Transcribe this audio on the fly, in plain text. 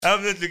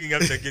I'm not looking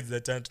after kids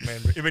that aren't mine,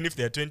 bro. Even if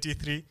they're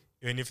 23,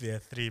 even if they're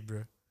 3,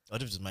 bro.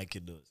 What if it's my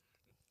kid does?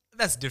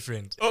 That's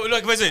different. Oh,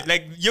 look, wait,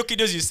 like your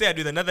kiddos you said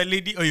with another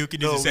lady, or your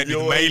kiddos No, you said with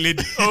with your my wife.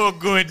 lady. Oh,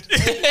 good.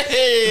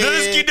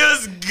 Those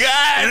kiddos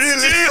got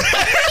really.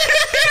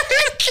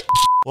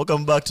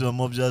 Welcome back to the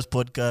Mob Jazz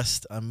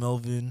podcast. I'm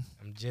Melvin.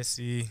 I'm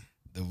Jesse.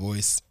 The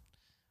voice.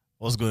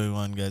 What's going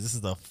on, guys? This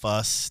is the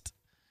first.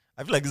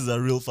 I feel like this is a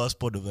real first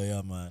pod of the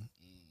year, man.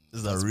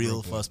 This is a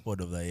real first pod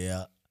of the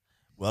year.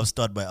 We'll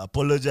start by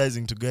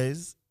apologizing to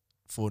guys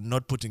for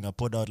not putting a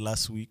pod out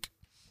last week.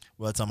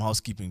 We had some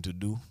housekeeping to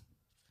do.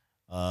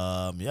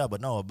 But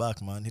now we're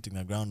back, man. Hitting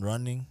the ground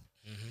running.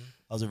 Mm-hmm.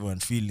 How's everyone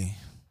feeling?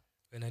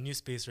 We're in a new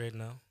space right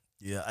now.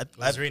 Yeah,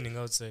 It's raining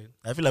outside.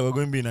 I feel like we're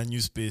going to be in a new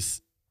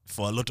space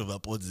for a lot of our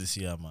pods this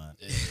year, man.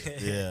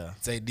 Yeah.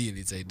 It's ideal.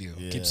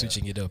 Yeah. Keep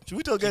switching it up. Should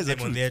we tell guys the Keep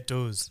them on truth? their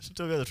toes. Should we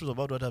tell guys the truth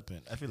about what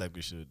happened? I feel like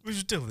we should. We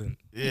should tell them.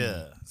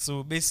 Yeah.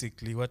 So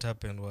basically, what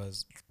happened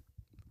was,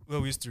 we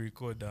used to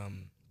record.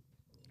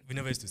 We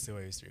never used to say what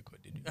we used to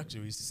record. Did we? Actually,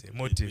 we used to say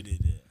motive. We did,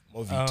 yeah.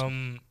 More vid.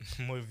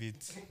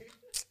 Motive.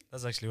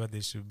 That's actually what they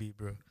should be,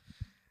 bro.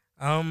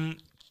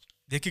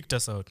 They kicked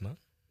us out, man.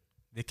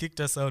 They kicked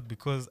us out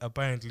because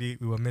apparently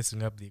we were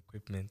messing up the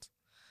equipment.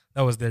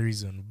 That was the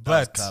reason.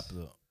 That's But cap,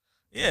 though.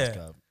 yeah, That's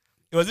cap.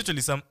 it was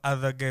literally some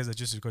other guys that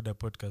used to record a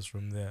podcast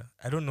from there.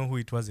 I don't know who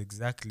it was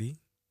exactly,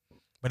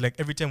 but like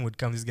every time we'd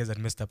come, these guys had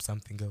messed up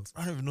something else.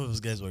 I don't even know if those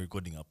guys were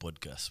recording a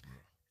podcast, bro.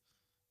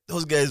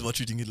 Those guys were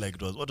treating it like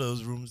it was. What are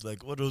those rooms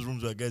like? What are those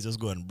rooms where guys just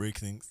go and break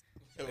things?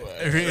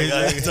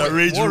 It's a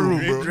rage War room,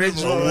 room, bro.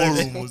 rage Or room. war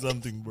room or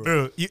something, bro.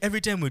 Bro,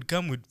 every time we'd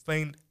come, we'd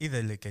find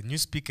either like a new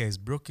speaker is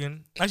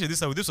broken. Actually,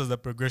 this was the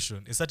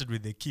progression. It started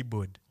with the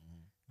keyboard,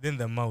 then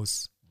the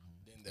mouse,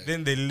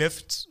 then the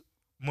left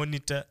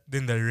monitor,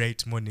 then the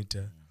right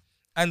monitor.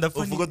 And the Oh,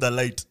 funny, forgot the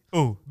light.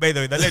 by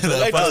the way, the light was the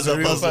light first was the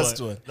real one.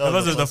 first one. The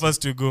first was the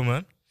first to go,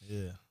 man.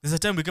 Yeah. There's a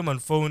time we came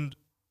and found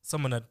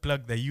someone had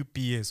plugged the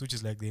UPS, which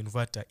is like the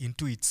inverter,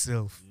 into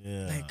itself.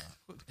 Yeah. Like,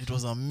 It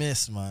was a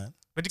mess, man.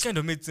 but it kind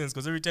of made sense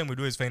because every time we'd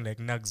always find like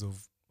nags of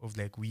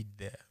like weed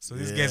there. So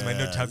these guys might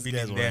not have these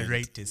been guys in their weren't.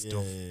 rightest Yeah,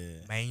 of yeah,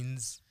 yeah.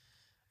 minds.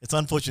 It's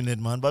unfortunate,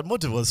 man, but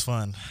Motive was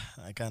fun.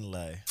 I can't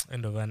lie.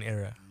 End of an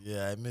era.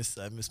 Yeah, I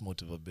miss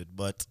Motive a bit,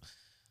 but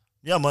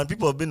yeah, man,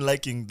 people have been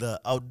liking the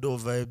outdoor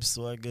vibes,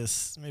 so I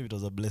guess maybe it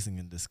was a blessing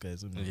in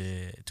disguise. Who knows?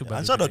 Yeah, too Yeah, bad.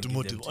 and we shout out didn't to get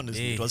Motive. them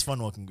Honestly, today. it was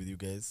fun working with you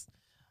guys.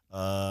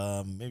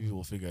 Maybe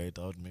we'll figure it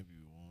out. Maybe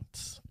we won't.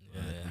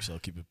 But Yeah. we shall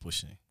keep it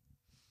pushing.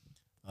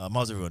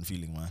 How's everyone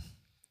feeling, man?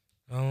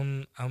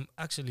 I'm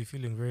actually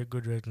feeling very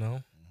good right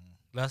now.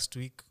 Last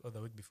week or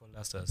the week before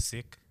last, I was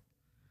sick.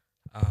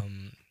 I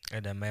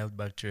had a mild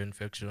bacterial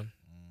infection,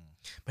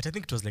 but I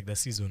think it was like the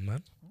season,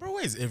 man. Bro,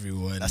 where is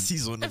everyone? A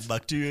season of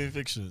bacterial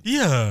infection.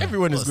 Yeah,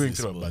 Everyone is What's going this,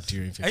 through a boss?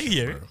 bacterial infection. Are you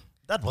here? Bro.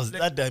 That was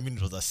Like- that day. I mean,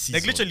 it was a season.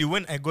 like literally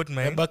when I got The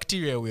mine,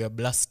 bacteria we are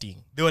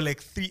blasting. there were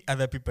like 3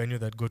 other people I knew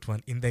that got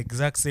one in the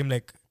exact same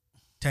like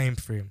time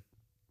frame.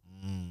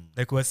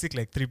 Like we were sick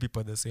like 3 people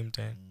at the same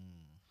time.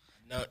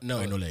 Now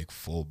I know like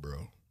 4,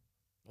 bro.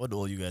 What do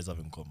all you guys have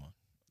in common?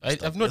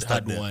 I've not let's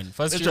start had there. one.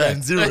 First Let's year, try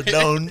and zero it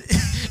down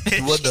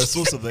to what the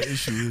source of the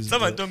issue is.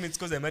 Someone bro. told me it's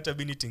because I might have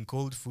been eating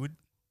cold food,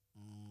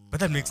 but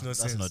that makes no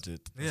That's sense. not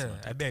it. That's Yeah,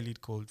 not I it. barely eat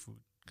cold food.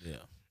 Yeah.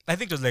 I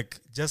think it was like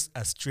just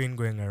a strain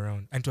going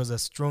around, and it was a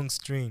strong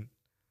strain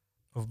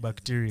of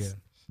bacteria.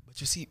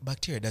 But you see,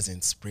 bacteria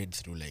doesn't spread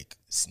through like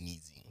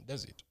sneezing,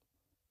 does it?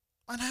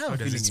 And I have How a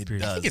does it feeling it spread?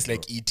 does. I think it's bro.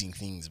 like eating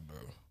things, bro.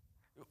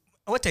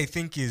 What I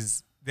think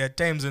is there are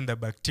times when the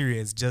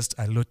bacteria is just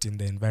a lot in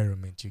the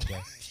environment, you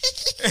guys.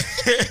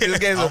 These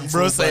guys are Harmful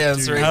bro science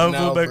bacteria. right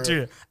Harmful now, bro.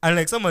 bacteria. And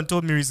like someone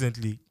told me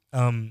recently,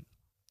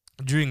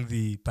 during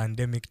the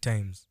pandemic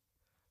times,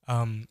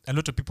 a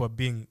lot of people are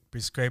being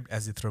prescribed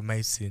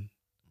azithromycin,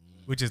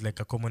 which is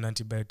like a common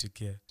antibiotic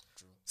here.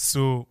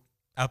 So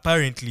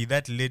apparently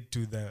that led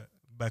to the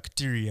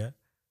bacteria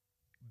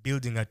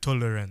building a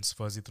tolerance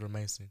for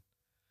azithromycin.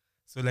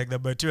 So like the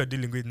bacteria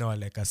dealing with now are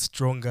like a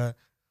stronger,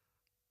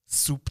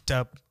 souped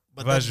up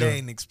But that version.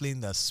 didn't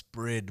explain the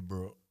spread,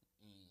 bro.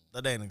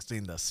 That didn't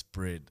explain the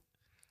spread.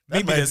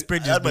 Maybe the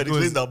spread is that might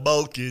because explain the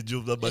bulkage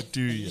of the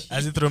bacteria. But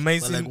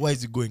azithromycin. like, why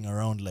is it going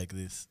around like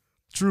this?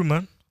 True,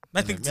 man. I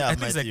Yeah, think I have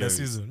it's my like the theories.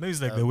 season. Maybe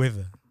it's like the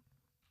weather.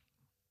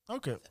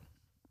 Okay.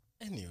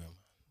 Anyway, man.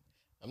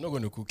 I'm not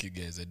going to cook you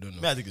guys. I don't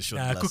know. Me, I think it's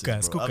short Nah, glasses,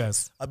 cookers, bro.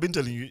 cookers. I've been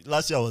telling you,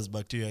 last year was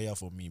bacteria year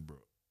for me, bro.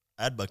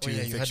 I had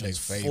bacterial yeah, you had like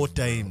infections 5, 4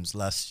 bro. times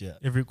last year.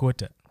 Every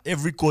quarter.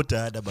 Every quarter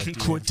I had a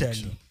bacterial Quarterly.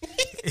 infection.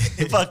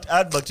 In fact, I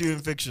had bacterial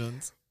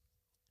infections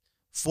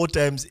 4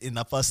 times in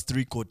the first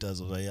 3 quarters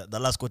of the year. The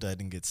last quarter I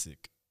didn't get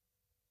sick.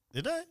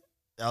 Did I?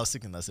 I was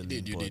sick in that. You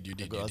did, you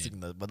did. I was sick in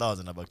that, but that was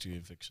in a bacterial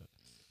infection.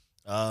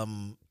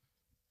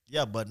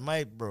 Yeah, but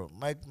my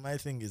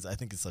thing is, I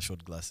think it's a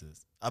short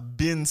glasses. I've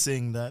been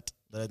saying that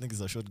I think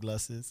it's a short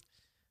glasses,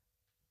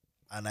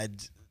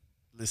 and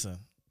listen.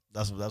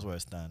 That's where I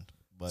stand.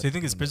 But So you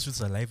think it's spreads with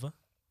saliva?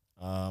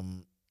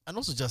 and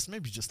also just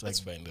maybe just like Let's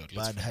find out.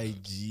 bad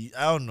hygiene.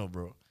 I don't know,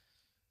 bro.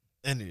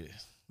 Anyway,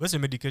 What's your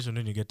medication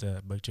when you get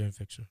a bacterial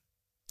infection?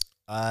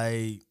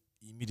 I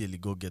immediately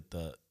go get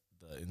the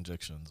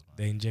injections,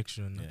 The man.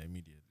 injection. Yeah,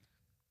 immediately.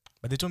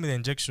 But they told me the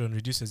injection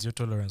reduces your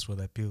tolerance for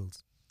the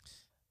pills.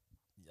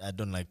 I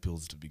don't like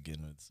pills to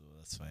begin with, so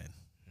that's fine.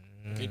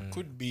 Okay, it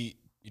could be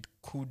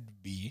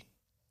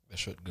the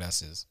shot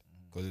glasses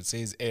because it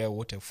says air,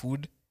 water,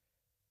 food,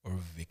 or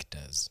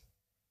vectors.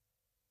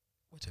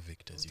 What are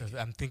vectors? You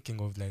I'm thinking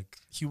of like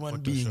Human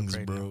Photoshop beings,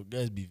 right bro.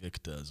 Guys be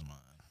vectors, man.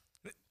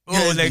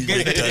 like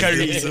get the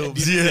carry.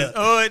 Yeah.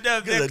 Oh,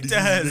 the Guys are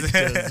disease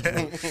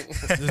vectors.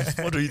 vectors,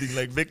 bro. What do you think?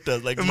 Like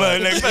vectors? Like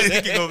Man, like I'm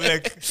thinking of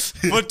like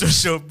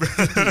Photoshop, bro.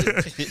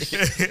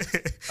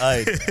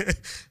 Alright.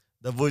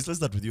 The voice. Let's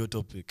start with your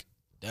topic.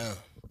 Damn.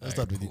 Let's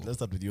start with Let's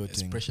start with your It's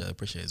thing. pressure.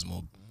 Pressure is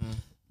more.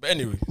 But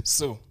anyway,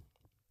 so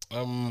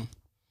I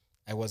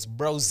was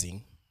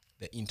browsing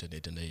the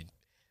internet and I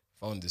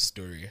found this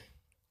story.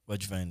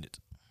 Where'd you find it?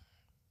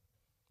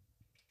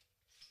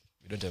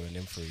 We don't have a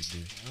name for it, do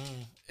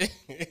we? I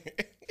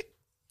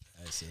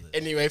said that.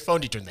 Anyway, I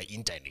found it on the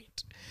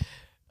internet.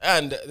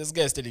 And this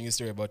guy is telling a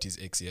story about his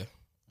ex here.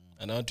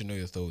 And I want to know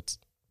your thoughts.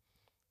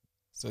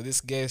 So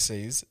this guy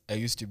says, I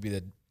used to be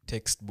the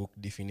textbook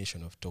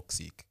definition of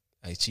toxic.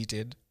 I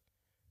cheated,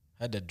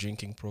 had a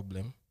drinking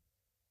problem,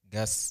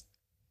 is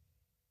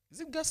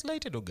it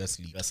gaslighted or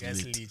gaslit?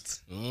 Gaslit.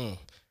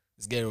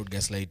 This guy wrote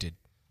gaslighted.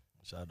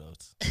 Shout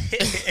out.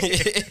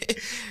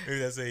 Maybe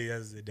that's why he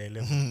has a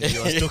dilemma.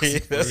 You was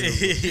toxic for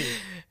real.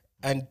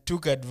 And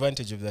took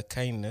advantage of the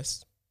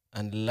kindness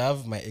and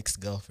love my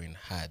ex-girlfriend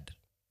had.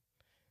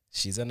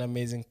 She's an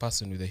amazing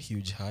person with a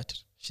huge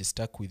heart. She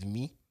stuck with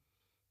me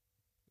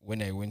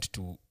when I went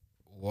to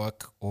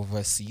work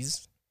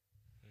overseas,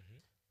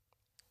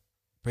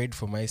 prayed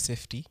for my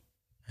safety,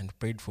 and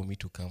prayed for me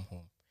to come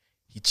home.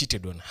 He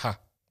cheated on her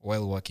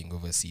while working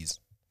overseas.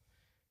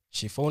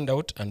 She found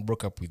out and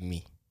broke up with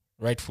me,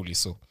 rightfully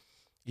so.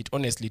 It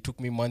honestly took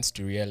me months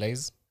to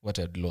realize what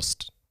I'd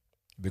lost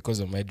because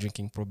of my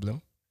drinking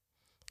problem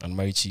and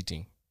my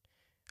cheating.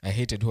 I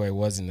hated who I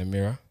was in the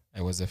mirror.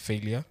 I was a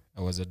failure,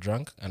 I was a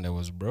drunk, and I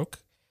was broke.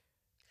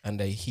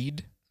 And I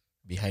hid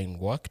behind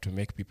work to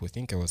make people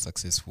think I was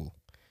successful.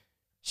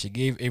 She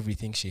gave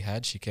everything she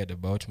had. She cared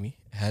about me.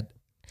 I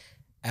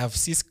have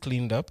since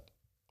cleaned up,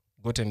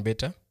 gotten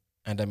better,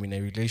 and I'm in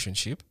a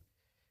relationship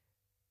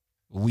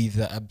with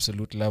the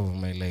absolute love of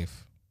my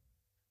life.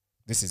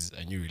 This is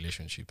a new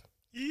relationship.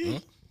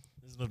 This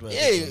is not where I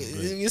Yeah, thought it was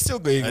going. you're still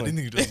going I on. didn't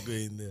think it was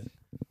going there.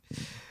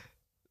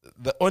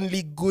 The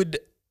only good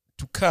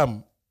to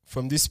come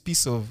from this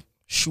piece of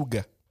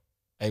sugar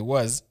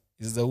is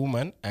the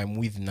woman I'm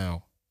with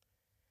now.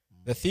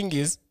 The thing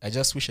is, I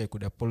just wish I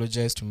could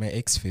apologize to my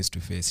ex face to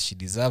face. She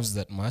deserves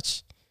that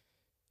much.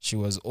 She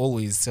was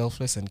always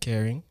selfless and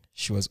caring.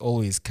 She was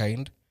always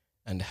kind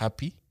and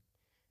happy.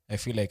 I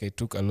feel like I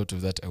took a lot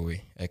of that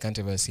away. I can't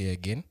ever see her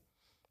again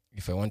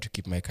if I want to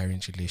keep my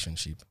current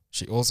relationship.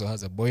 She also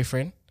has a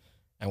boyfriend.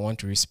 I want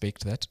to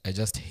respect that. I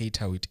just hate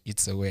how it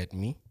eats away at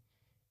me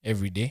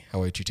every day,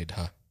 how I treated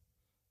her.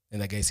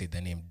 And the guy said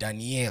the name,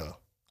 Danielle.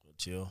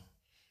 Chill.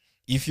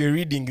 If you're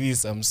reading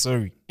this, I'm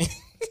sorry.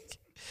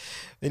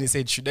 Then he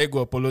said, should I go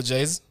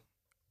apologize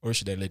or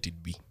should I let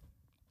it be?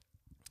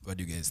 What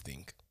do you guys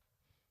think?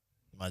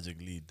 Magic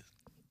lead.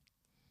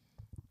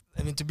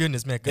 I mean, to be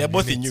honest, man, They're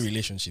both in new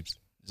relationships.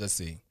 Just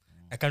saying.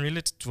 I can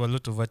relate to a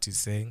lot of what he's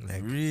saying.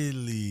 Like,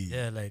 Really?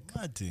 yeah, like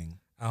Mad thing.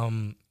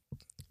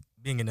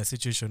 being in a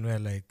situation where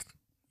like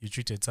you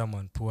treated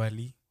someone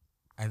poorly,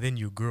 and then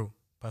you grow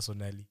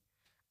personally,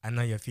 and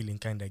now you're feeling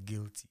kind of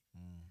guilty.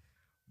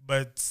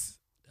 But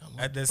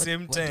at the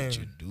same what time, did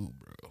you do,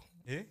 bro?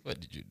 Eh? What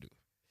did you do?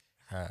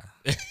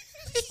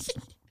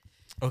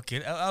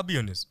 Okay, I'll be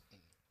honest.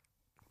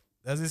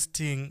 There's this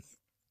thing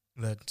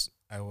that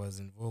I was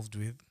involved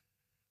with,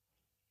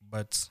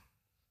 but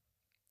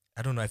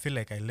I don't know. I feel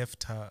like I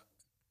left her.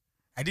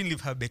 I didn't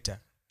leave her better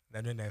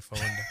than when I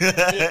found her.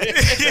 That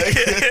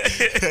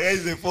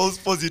is a false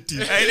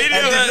positive. I did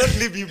not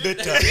leave you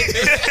better.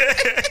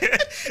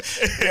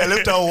 I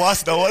left her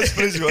worse. The worst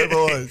place you ever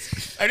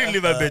was. I didn't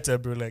leave her better,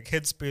 bro. Like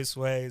headspace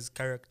wise,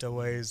 character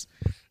wise,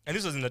 and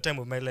this was in a time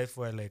of my life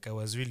where like I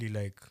was really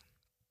like,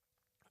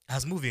 I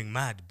was moving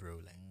mad, bro.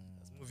 Like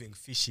I was moving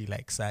fishy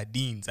like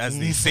sardines, as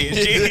they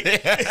say.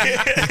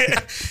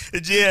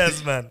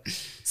 Yes, man.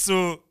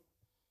 So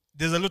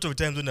there's a lot of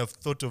times when I've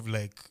thought of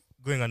like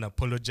going and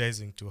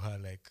apologizing to her,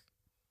 like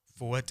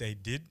for what I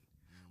did,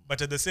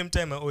 but at the same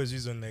time I always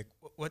reason like,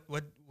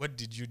 what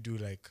did you do?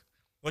 Like,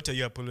 what are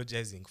you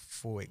apologizing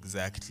for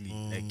exactly?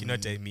 Like, you know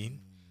what I mean?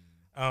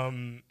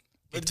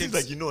 It seems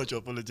like you know what you're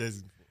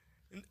apologizing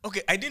for.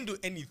 Okay, I didn't do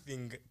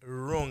anything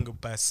wrong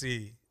per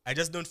se. I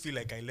just don't feel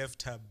like I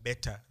left her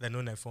better than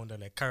when I found her,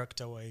 like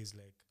character-wise,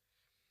 like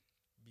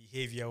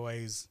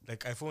behavior-wise.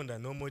 Like I found a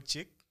normal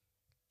chick,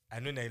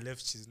 and when I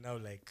left, she's now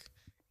like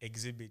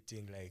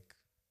exhibiting like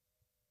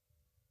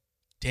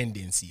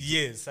Tendencies.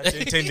 yes,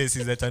 certain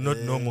tendencies that are not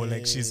normal.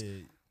 Like she's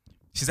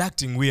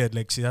acting weird.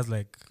 Like she has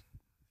like,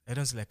 I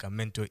don't say like a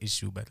mental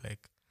issue, but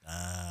like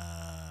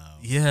Ah.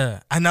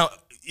 yeah. And now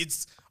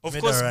it's Of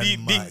Made course, her run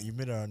being mad. You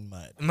made her run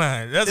mad.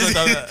 man, that's what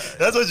I'm.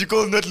 That's what you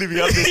call not living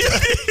up.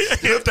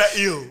 You left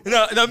her ill.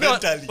 No, me,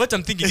 Mentally. what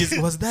I'm thinking is,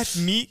 was that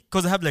me?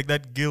 Because I have like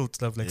that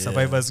guilt of like Yeah.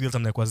 survivor's guilt.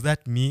 I'm like, was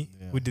that me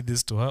Yeah. who did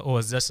this to her, or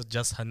was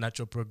just her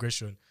natural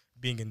progression,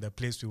 being in the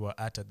place we were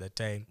at the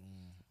time,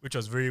 which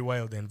was very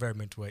wild, the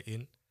environment we were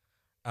in.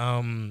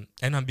 And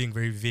I'm being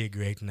very vague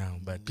right now,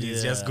 but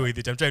please just Yeah. go with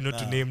it. I'm trying not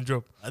to Nah. name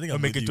drop. I think Or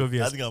I'm make with it you.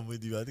 obvious. I think I'm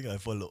with you. I think I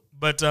follow.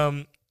 But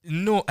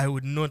no, I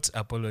would not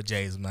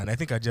apologize, man. I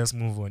think I just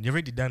move on. You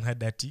already done her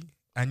dirty,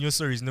 and your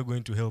story is not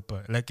going to help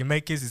her. Like in my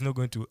case, it's not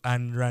going to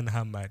run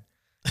her mad.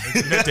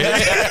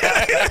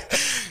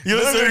 Your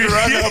Not story going to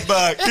run her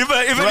back. If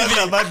Run her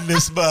anything,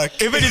 madness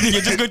back. if anything,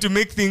 you're just going to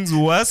make things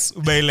worse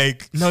by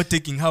like now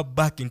taking her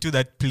back into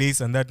that place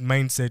and that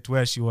mindset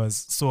where she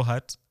was so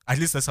hurt. At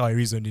least that's how I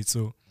reasoned it.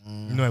 So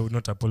I would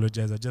not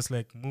apologize. I just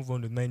like move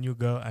on with my new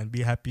girl and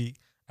be happy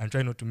and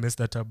try not to mess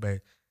that up by,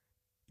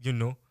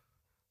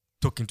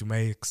 talking to my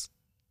ex.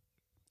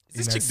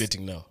 Is this chick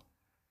dating now?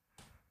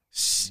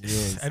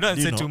 Yes. I don't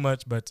Do you say know? too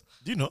much, but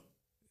Do you know?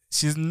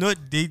 she's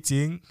not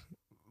dating.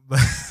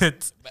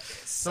 But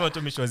someone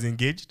told me she was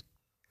engaged.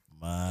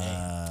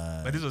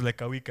 Man. But this was like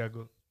a week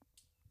ago.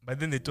 But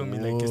then they told me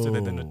like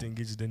yesterday they're not Whoa.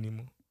 engaged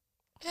anymore.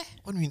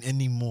 What do you mean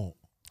anymore?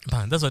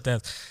 Man, that's what I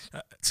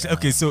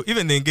okay, so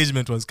even the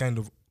engagement was kind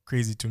of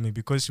crazy to me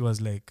because she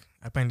was like,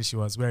 apparently she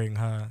was wearing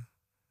her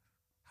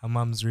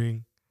mom's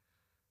ring.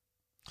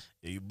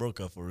 Yeah, you broke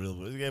her for real,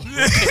 bro.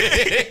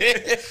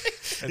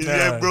 This And,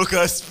 guy broke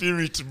her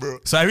spirit, bro.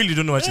 so I really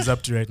don't know what she's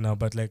up to right now,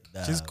 but like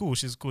she's Damn. cool.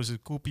 She's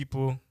cool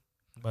people.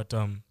 But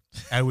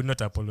I would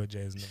not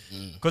apologize,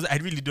 no. Because I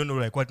really don't know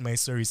like what my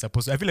story is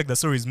supposed to. I feel like the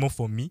story is more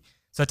for me,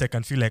 so that I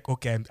can feel like,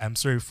 okay, I'm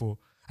sorry for.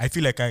 I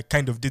feel like I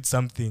kind of did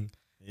something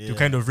to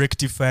kind of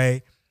rectify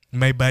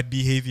my bad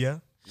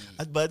behavior.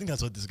 But I think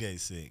that's what this guy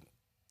is saying.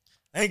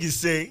 I think he's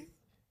saying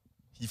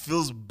he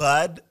feels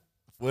bad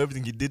for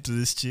everything he did to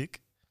this chick,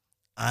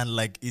 and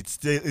like it's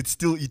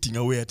still eating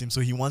away at him.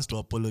 So he wants to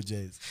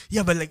apologize.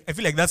 Yeah, but like I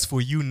feel like that's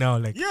for you now.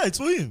 Like Yeah, it's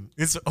for him.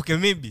 it's okay,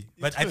 maybe,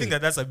 but I fine.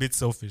 think that's a bit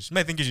selfish.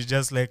 I think you should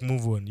just like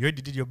move on. You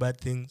already did your bad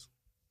things.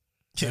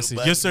 That's it.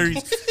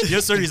 But-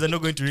 Your stories are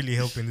not going to really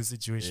help in this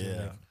situation.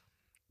 Yeah. Like,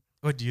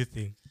 what do you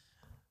think?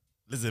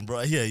 Listen, bro,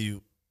 I hear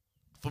you.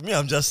 For me,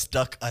 I'm just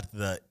stuck at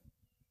the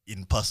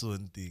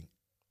in-person thing.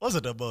 What's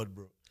it about,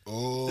 bro?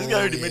 Oh, This guy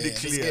already made it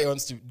This clear. guy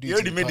wants to do He it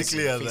already in made it person,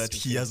 clear face that to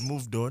he has face.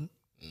 moved on.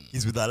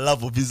 He's with the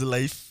love of his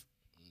life.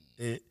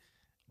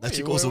 That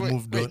chick also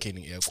moved on. Can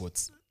air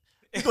quotes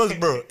Because,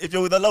 bro, if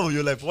you're with the love of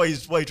your life, why you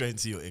trying to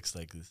see your ex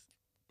like this?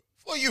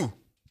 for you?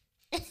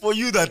 For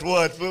you, that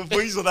what?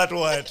 For you, so that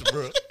what,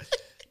 bro?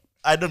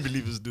 I don't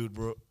believe this dude,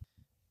 bro.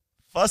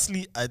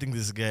 Firstly, I think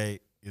this guy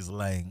is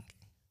lying.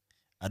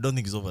 I don't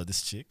think he's over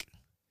this chick.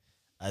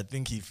 I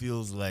think he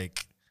feels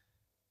like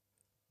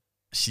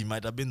she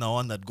might have been the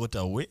one that got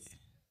away.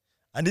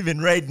 And even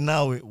right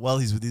now, while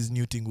he's with his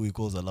new thing who he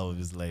calls the love of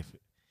his life,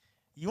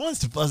 he wants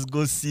to first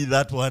go see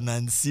that one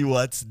and see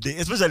what's there.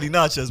 Especially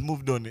now she has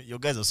moved on. Your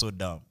guys are so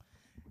dumb.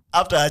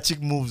 After a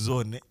chick moves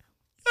on, you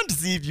want to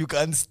see if you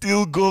can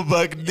still go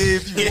back there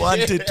if you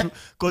wanted to.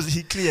 Because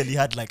he clearly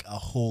had like a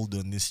hold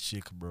on this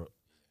chick, bro.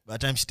 By the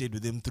time she stayed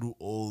with him through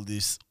all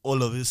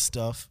of his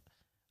stuff,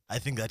 I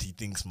think that he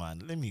thinks,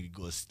 man, let me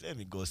go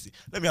see.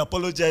 Let me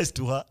apologize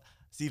to her,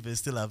 see if there's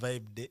still a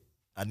vibe there,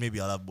 and maybe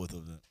I'll have both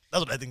of them.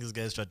 That's what I think this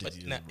guy's strategy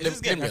is. Now, bro. is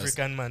this guy an let me ask-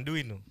 African man? Do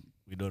we know?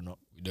 We don't know.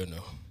 We don't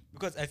know.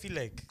 Because I feel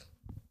like,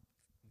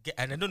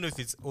 and I don't know if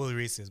it's all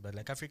races, but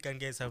like African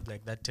guys have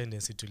like that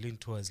tendency to lean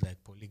towards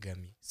like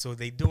polygamy. So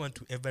they don't want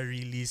to ever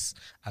release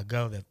a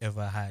girl they've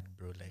ever had,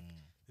 bro. Like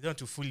they don't want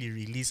to fully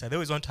release her. They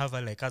always want to have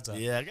her like as a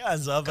Yeah,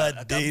 guys have a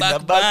a day in back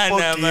the back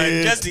burner, pocket.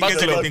 man, just in case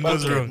Back anything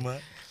pocket, goes wrong.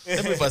 man.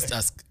 Let me first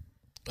ask.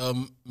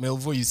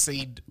 Melvo, you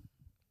said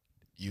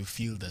you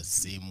feel the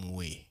same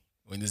way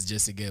when this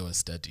Jesse guy was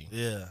starting.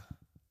 Yeah.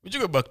 Would you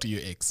go back to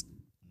your ex?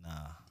 Nah.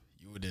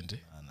 You wouldn't.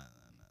 Nah.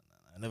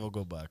 I never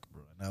go back,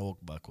 bro. And I walk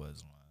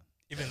backwards, man.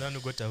 even the one who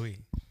got away.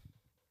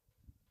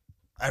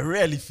 I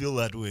rarely feel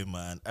that way,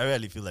 man. I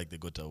rarely feel like they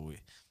got away.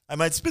 I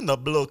might spin the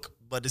block,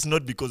 but it's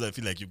not because I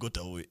feel like you got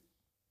away.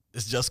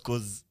 It's just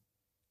because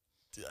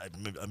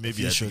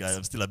maybe I think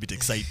I'm still a bit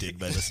excited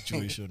by the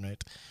situation,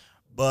 right?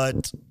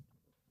 But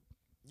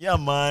yeah,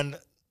 man,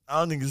 I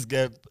don't think this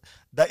guy,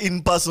 the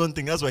in-person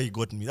thing, that's why he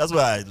got me. That's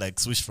why I like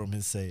switched from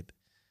his side.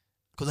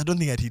 Because I don't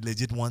think that he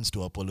legit wants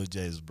to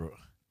apologize, bro.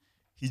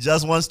 He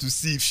just wants to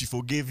see if she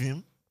forgave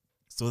him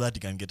so that he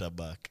can get her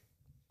back.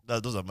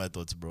 Those are my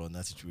thoughts, bro, on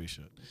that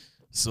situation.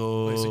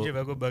 So So you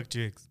ever go back to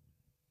your ex?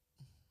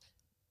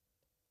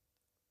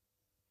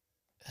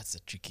 That's a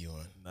tricky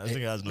one. I think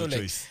he has no like-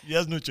 choice. He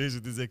has no choice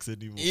with his ex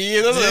anymore.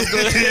 Yeah, that's what I was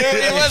going to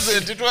It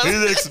wasn't. It was.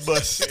 His ex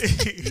bust.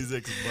 His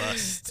ex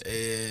bust.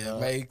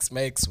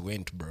 My ex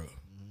went, bro.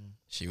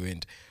 She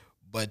went.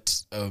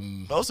 But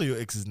But also, your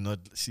ex is not.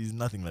 She's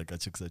nothing like a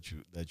chick that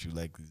you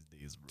like these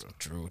days, bro.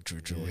 true.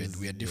 Yes,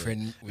 We are yeah.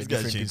 different. We're This guy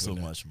different changed so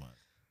people now. much, man.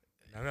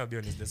 I'm gonna be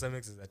honest. There's some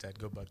exes that I'd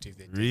go back to if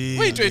they did. Really?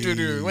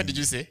 Wait. What did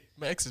you say?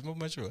 My ex is more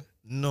mature.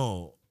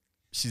 No,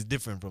 she's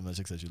different from the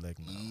chicks that you like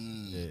now.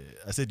 Mm. Yeah,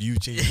 I said you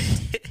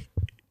changed.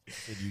 I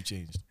said you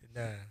changed.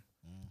 Nah.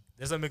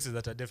 There's some exes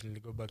that I definitely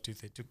go back to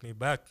if they took me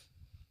back.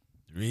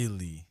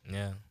 Really?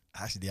 Yeah.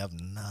 I actually have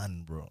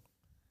none, bro.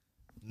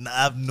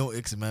 I have no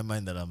ex in my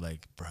mind that I'm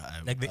like, bro.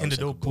 Like they I wish ended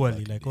I all could go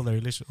poorly, back like and all date. the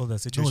relation, all the No,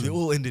 situations. they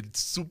all ended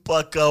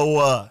super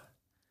kawa.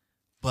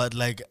 But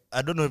like,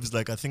 I don't know if it's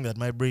like a thing that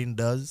my brain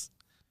does.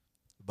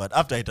 But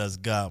after it has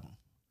gone,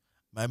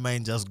 my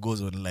mind just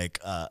goes on like,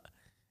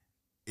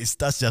 it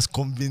starts just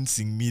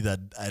convincing me that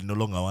I no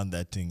longer want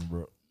that thing,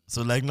 bro.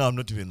 So like now I'm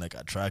not even like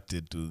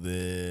attracted to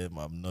them.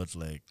 I'm not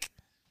like,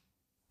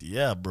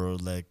 yeah, bro.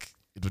 Like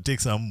it would take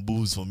some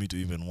booze for me to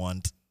even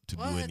want to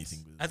do anything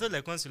with I them. thought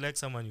like once you like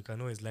someone, you can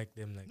always like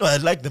them. Like No, I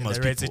like them in as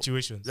the people. right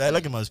situations. Yeah, I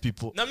like them as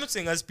people. No, I'm not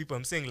saying as people.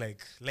 I'm saying like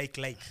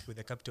with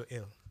a capital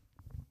L.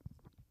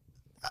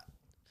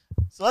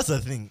 So that's the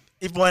thing.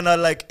 If we're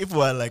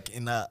like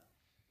in a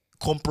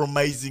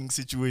compromising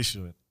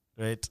situation,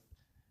 right?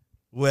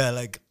 Where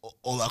like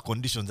all our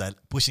conditions are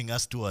pushing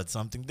us towards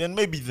something, then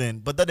maybe then.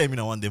 But that doesn't mean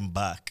I want them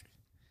back.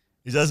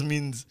 It just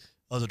means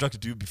I was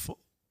attracted to you before,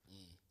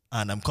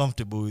 and I'm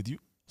comfortable with you.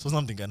 So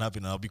something can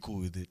happen, and I'll be cool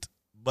with it.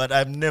 But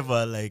I'm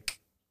never like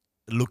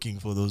looking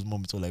for those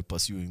moments or like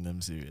pursuing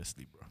them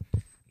seriously, bro.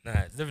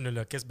 Nah, it's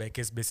definitely a case by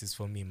case basis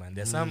for me, man.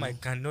 There's some I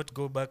cannot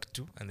go back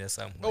to, and there's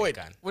some who Oh I wait,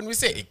 can. when we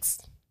say ex,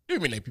 do you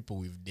mean like people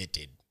we've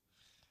dated?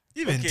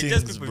 Even Okay, things,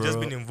 just people bro. you've just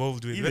been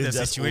involved with, Even whether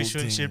just old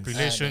situationship, things.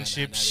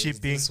 relationship, There's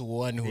shipping. this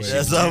one who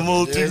There's some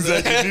old things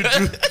that you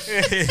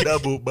need to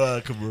double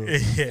back, bro.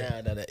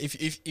 Yeah. Nah.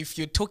 If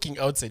you're talking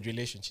outside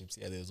relationships,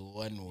 yeah, there's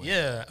one who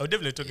Yeah, I'm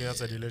definitely talking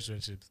outside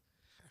relationships.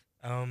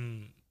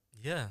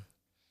 Yeah,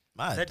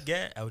 Mad. that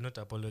guy, I will not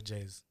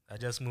apologize. I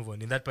just move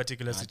on in that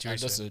particular I'd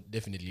situation. also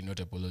definitely not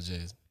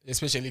apologize,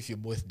 especially if you're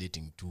both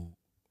dating two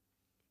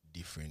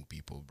different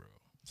people, bro.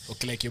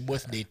 Okay, like you're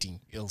both dating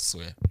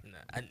elsewhere. Nah,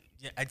 and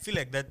yeah, I feel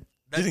like that.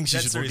 Do you think she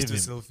that should story is forgive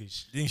too him?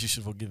 selfish. Do you think she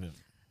should forgive him?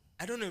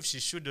 I don't know if she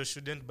should or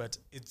shouldn't, but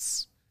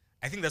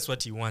I think that's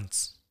what he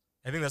wants.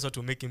 I think that's what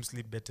will make him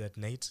sleep better at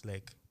night.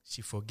 Like,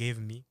 she forgave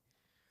me.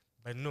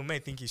 But no, I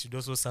think he should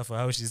also suffer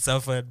how she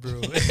suffered, bro. You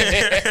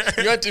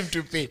want him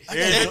to pay.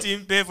 Yeah, let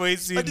him pay for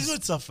his But he's sins.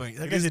 not suffering.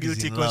 That With guy his said he's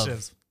guilty in love.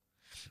 conscience.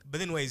 But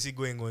then why is he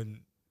going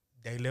on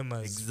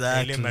dilemmas?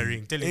 Exactly. Dilemma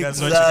ring, telling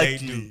us what should I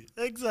do?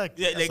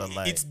 Exactly. Yeah, That's like a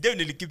lie. it's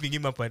definitely keeping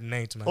him up at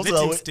night, man. Also, Let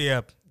that him way- stay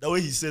up. The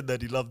way he said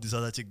that he loved this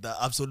other chick, that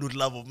absolute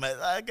love of mine,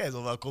 that guy's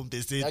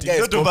overcompensating. That guy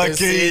is Don't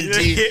overcame.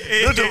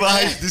 compensating. Don't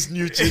overhype this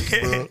new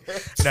chick, bro.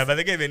 Nah, but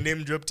the guy even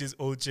name dropped his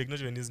old chick, not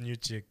even his new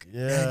chick.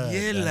 Yeah.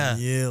 Daniela.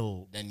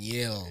 Danielle.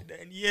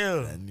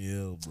 Danielle.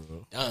 Danielle,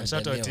 bro. Damn,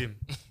 Shout out Danielle. him.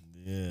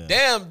 Yeah.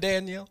 Damn,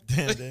 Danielle.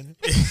 Damn.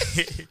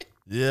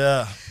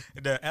 Yeah.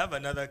 I have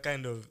another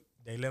kind of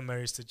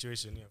dilemma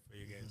situation here for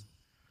you guys.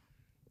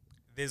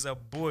 There's a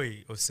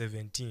boy of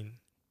 17.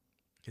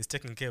 He's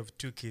taking care of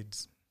 2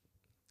 kids.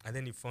 And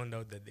then he found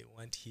out that they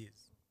want his.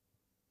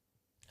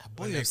 A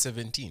boy of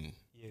 17.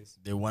 Yes.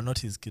 They were not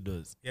his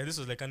kiddos. Yeah, this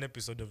was like an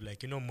episode of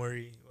like,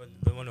 Maury,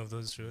 one of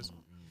those shows.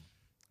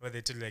 Where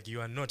they tell you like,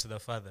 you are not the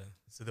father.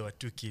 So there were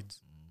 2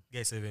 kids.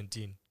 Guy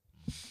 17.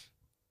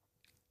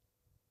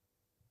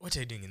 What are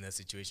you doing in that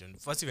situation?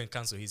 First, even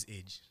cancel his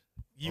age.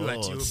 You at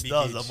your big that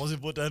was age. the most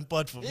important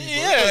part for me. bro.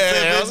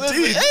 Yeah, I was gonna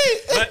 17. say,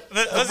 But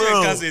first, Bro.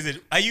 even cancel his age.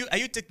 Are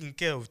you taking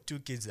care of 2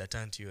 kids that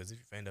aren't yours? If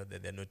you find out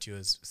that they're not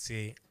yours,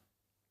 say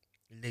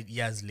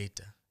years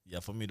later.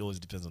 Yeah, for me, it always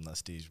depends on that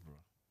stage, bro.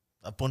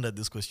 I pondered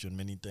this question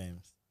many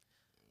times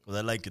because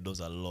I like kiddos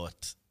a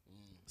lot.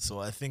 So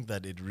I think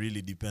that it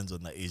really depends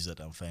on the age that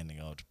I'm finding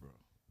out, bro.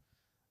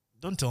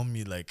 Don't tell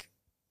me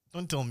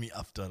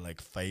after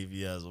like 5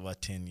 years, over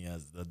 10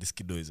 years that this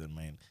kiddo isn't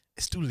mine.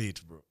 It's too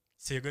late, bro.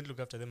 So you're going to look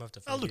after them after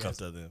 5 I'll look years?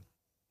 after them.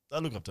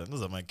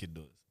 Those are my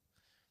kiddos.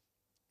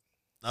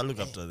 I'll look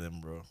after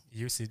them, bro.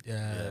 You see,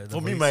 Yeah. the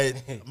For me, voice-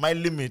 my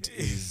limit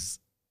is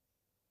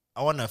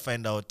I want to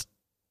find out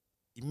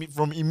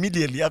from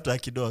immediately after a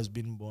kiddo has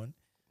been born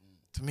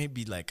to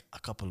maybe like a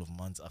couple of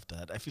months after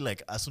that. I feel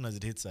like as soon as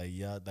it hits a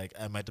year, like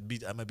I might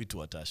be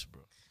too attached,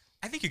 bro.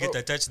 I think you get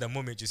attached the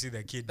moment you see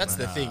the kid. That's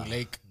man. the thing.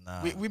 Like,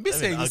 Nah. we be I mean,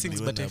 saying these ugly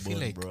things, when but I they're feel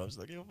born, like bro. I was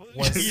like, yo,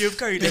 once- You've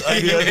carried it.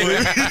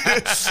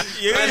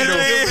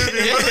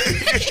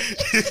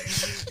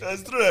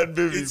 That's true, that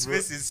baby, Its bro.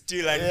 face is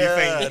still Yeah,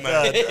 undefined,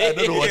 man. I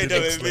don't know what it You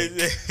looks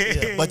know,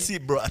 like. Yeah. But see,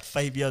 bro, at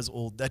 5 years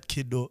old, that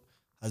kiddo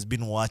has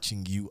been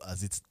watching you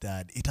as its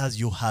dad. It has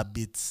your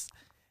habits.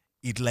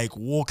 It like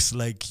walks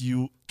like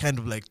you, kind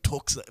of like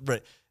talks. Bro,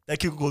 that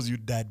kid calls you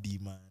daddy,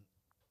 man.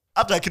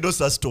 After that kiddo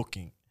starts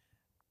talking,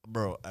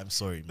 bro, I'm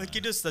sorry, man. But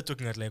kiddos start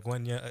talking at like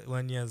 1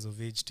 years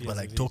of age, 2 years But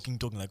like of age. talking,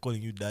 like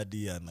calling you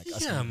daddy and like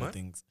asking Yeah, you for man.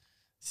 things.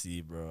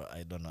 See, bro,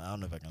 I don't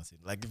know if I can say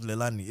it. Like if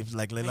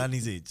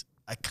Leilani's age,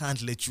 I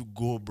can't let you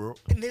go, bro.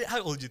 And then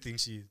how old do you think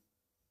she is?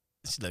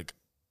 She's like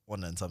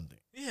 1 and something.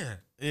 Yeah.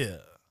 Yeah.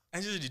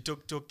 And she's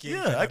talking.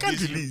 Yeah, I can't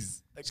abuse you.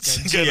 release. I Can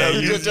can't cheer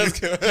abuse you. you.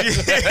 Just-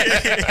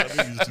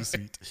 Baby is too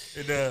sweet.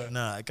 No.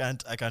 Nah, I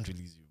can't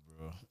release you,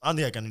 bro. I don't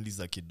think I can release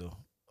that kid though.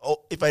 Oh,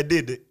 if I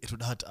did, it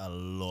would hurt a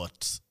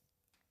lot.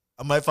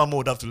 And my family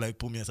would have to like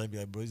pull me aside and be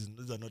like, bro,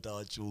 these are not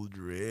our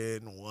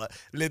children. What?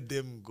 Let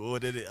them go.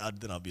 Then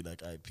I'll be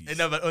like, peace. And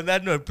now, but on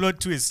that note,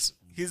 plot twist.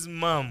 His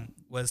mom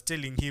was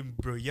telling him,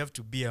 bro, you have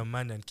to be a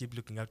man and keep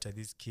looking after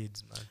these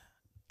kids, man.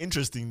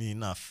 Interestingly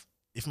enough,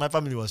 if my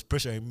family was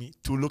pressuring me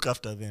to look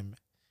after them,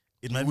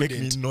 it might make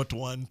me not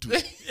want to.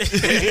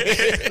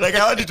 Like,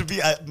 I want it to be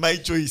my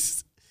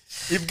choice.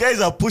 If guys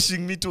are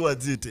pushing me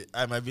towards it,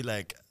 I might be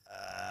like,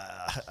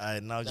 I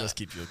now just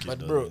keep your kid.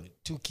 But bro,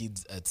 2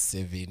 kids at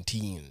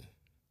 17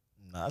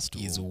 that's too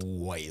is old.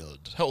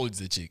 wild. How old is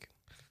the chick?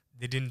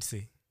 They didn't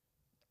say.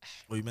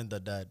 Oh, you meant the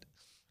dad?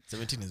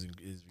 17 is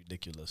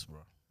ridiculous, bro.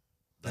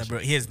 Nah, bro,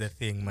 here's the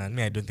thing, man.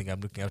 Me, I don't think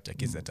I'm looking after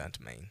kids that aren't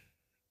mine.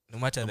 No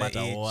matter No the matter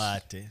age.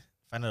 what,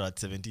 find out at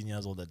 17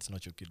 years old that it's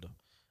not your kiddo.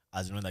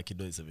 As you know, that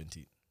kiddo is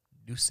 17.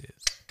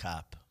 Deuces.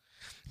 Cap.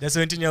 The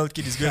 17-year-old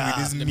kid is going with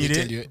his Let me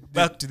tell you, mire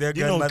back to their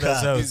you know,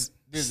 grandmother's Kat, house.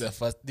 This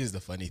is the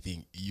funny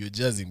thing. You're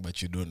jazzing,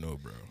 but you don't know,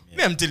 bro.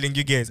 Me, I'm telling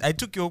you guys, I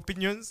took your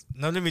opinions.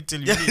 Now let me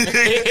tell you. I let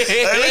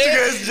you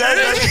guys judge.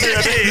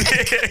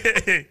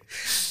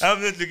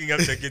 I'm not looking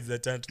after kids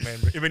that aren't mine,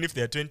 bro. Even if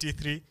they're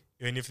 23,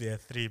 even if they're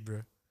 3,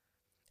 bro.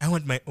 I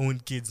want my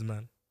own kids,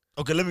 man.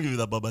 Okay, let me give you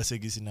the Baba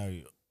Segi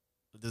scenario.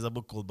 There's a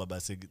book called Baba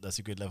Segi, The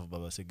Secret Life of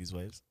Baba Segi's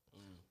Wives.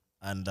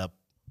 And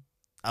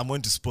I'm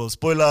going to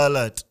spoiler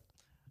alert.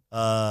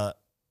 The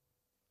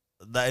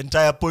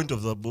entire point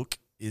of the book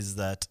is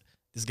that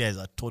this guy is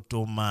a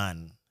total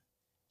man.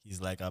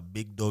 He's like a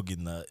big dog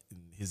in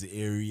his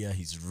area.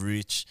 He's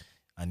rich,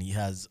 and he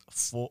has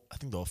 4. I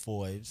think there were 4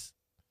 wives.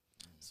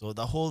 So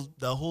the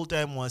whole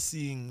time we're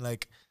seeing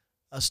like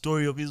a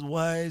story of his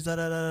wives. At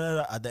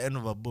the end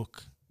of a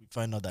book, we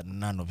find out that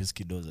none of his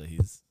kiddos are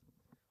his.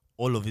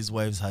 All of his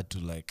wives had to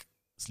like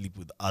sleep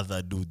with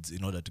other dudes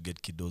in order to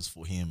get kiddos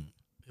for him.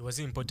 Was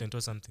he important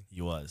or something?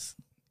 He was,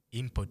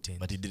 Impotent.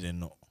 but he didn't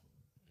know.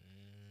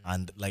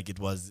 And like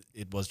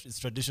it's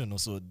traditional,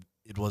 so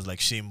it was like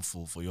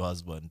shameful for your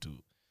husband to.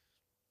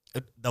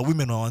 The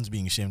women were once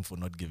being shamed for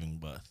not giving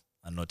birth,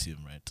 and not him,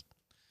 right?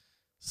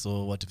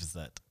 So what if it's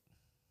that?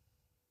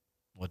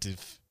 What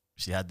if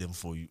she had them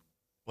for you?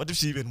 What if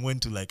she even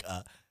went to like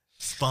a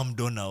sperm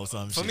donor or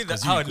something? For me,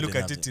 that's how I look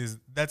at it is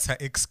that's her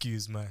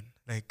excuse, man.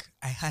 Like,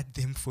 I had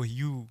them for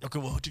you. Okay,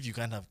 well, what if you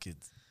can't have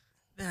kids?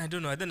 Then I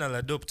don't know. Then I'll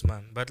adopt,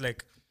 man. But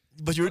like,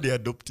 But you already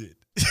adopted.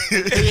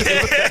 Technically.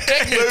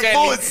 by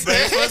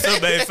force or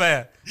by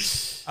fire.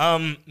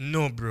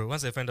 No, bro.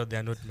 Once I find out they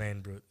are not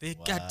mine, bro, they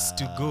got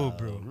to go,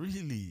 bro.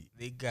 Really?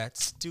 They got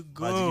to Imagine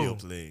go. you're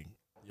playing.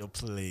 You're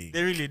playing.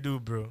 They really do,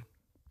 bro.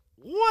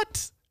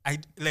 What? I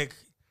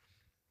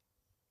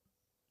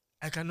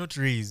cannot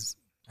raise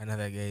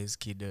another guy's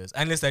kiddos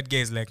unless that guy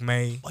is like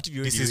my What if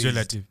you already deceased raised?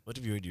 relative. What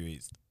if you already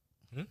raised?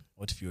 Hmm?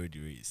 What if you already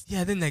raised?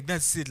 Yeah, then like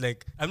that's it.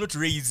 Like I'm not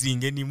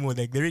raising anymore.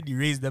 Like they're already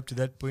raised up to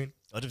that point.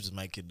 What if it's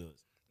my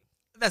kiddos?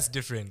 That's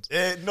different.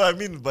 No, I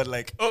mean, but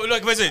like, Oh,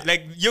 look, wait, wait,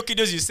 like your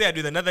kiddos you said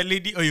with another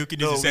lady, or your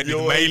kiddos No, you said with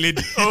with your my wife.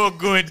 lady. Oh,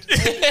 good.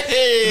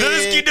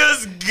 Those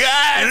kiddos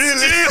got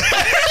really.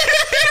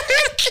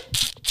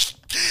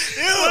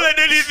 More than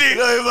anything,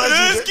 No, imagine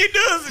those that.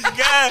 kiddos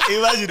got.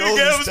 imagine all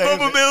Girls, this time.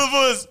 Papa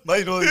Melvos.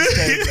 Imagine all this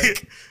time. Like,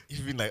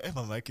 you've been like, if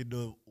my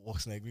kiddo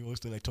walks like me,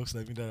 talks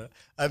like me,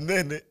 and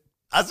then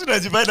as soon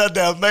as you find out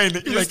they are mine,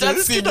 You like, start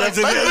this seeing kid your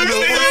actually man has looks no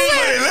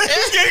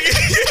like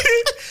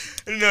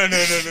voice. No.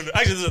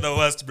 Actually, those are the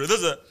worst, bro.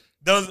 Those. No.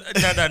 Those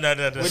it's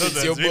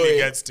are your really boy.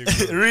 guts to go.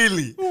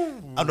 Really?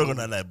 I'm not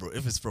gonna lie, bro.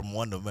 If it's from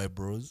one of my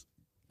bros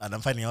and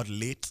I'm finding out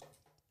late,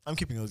 I'm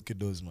keeping those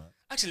kiddos, man.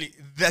 Actually,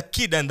 the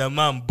kid and the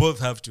mom both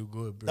have to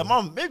go, bro. The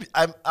mom, maybe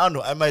I don't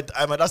know. I might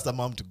ask the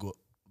mom to go,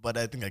 but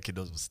I think the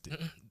kiddos will stay.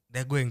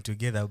 They're going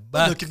together. What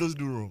But do the kiddos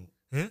do wrong?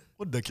 Huh?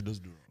 What do the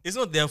kiddos do wrong? It's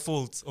not their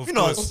fault, of You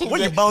know, course. when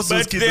you bounce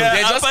those But kiddos, they're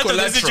They're a just part of the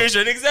collateral.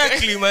 situation.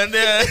 Exactly, man.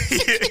 They're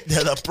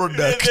they're the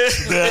product.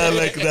 They're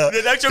like they're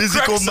the the actual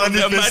physical crux of the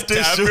matter,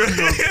 manifestation.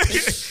 bro.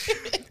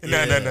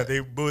 Yeah. No. They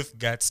both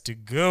got to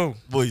go.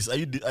 Boys, are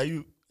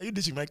you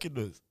ditching my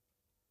kiddos?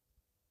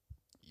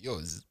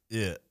 Yours.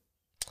 Yeah.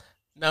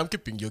 Now I'm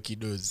keeping your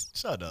kiddos.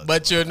 Shout out.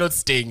 But you're not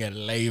staying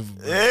alive,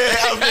 bro.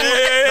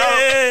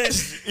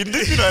 In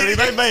this, in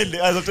my mind,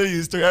 as I'm telling you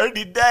the story, I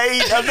already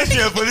died. I'm not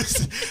here for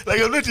this.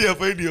 Like, I'm not here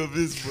for any of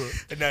this, bro.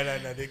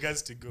 No. They got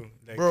to go.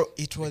 Like, Bro,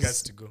 it they got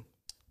was to go.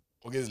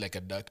 okay, it's like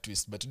a dark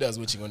twist. But today I was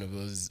watching one of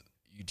those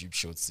YouTube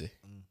shorts,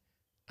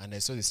 and I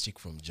saw this chick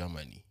from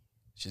Germany.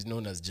 She's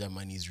known as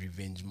Germany's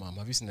revenge mom.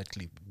 Have you seen that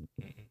clip?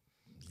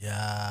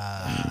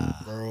 Yeah.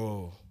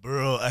 Bro,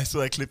 I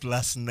saw a clip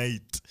last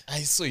night. I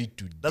saw it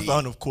today. That's the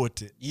one of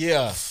Kote.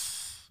 Yeah.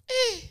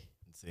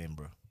 Insane,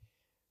 bro.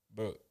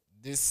 Bro,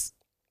 this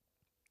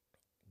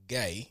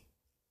guy.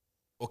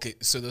 Okay,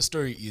 so the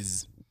story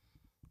is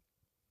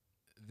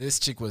this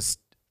chick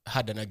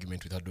had an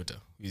argument with her daughter,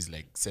 who is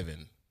like 7.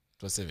 It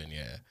was 7,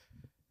 yeah.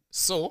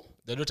 So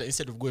the daughter,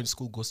 instead of going to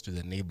school, goes to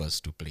the neighbors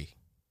to play.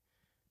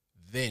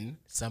 Then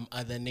some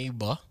other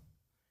neighbor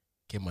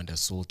came and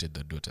assaulted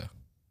the daughter.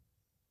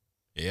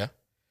 Yeah.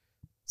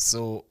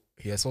 So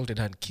he assaulted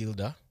her and killed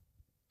her.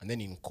 And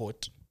then in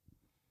court,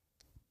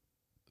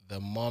 the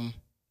mom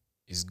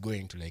is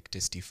going to like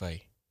testify,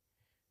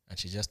 and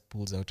she just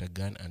pulls out a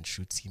gun and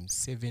shoots him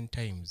 7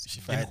 times. She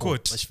In fired,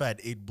 court. but she fired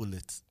 8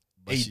 bullets.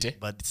 But 8, eh?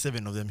 but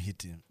 7 of them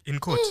hit him. In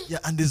court. Yeah,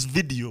 and there's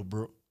video,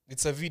 bro.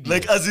 It's a video.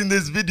 Like, as in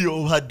this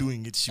video of her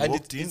doing it. She and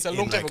walked in. it's a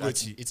long time like, ago.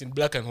 It's in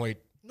black and white.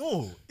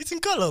 No, it's in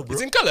color, bro.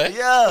 It's in color.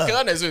 Yeah. Okay,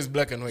 that I saw is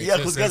black and white. Yeah,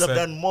 because guys have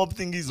censored. done mob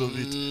thingies of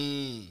it.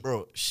 Mm.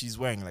 Bro, she's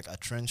wearing like a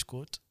trench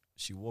coat.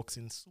 She walks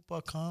in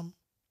super calm.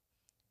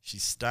 She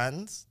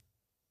stands.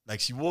 Like,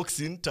 she walks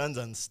in, turns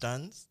and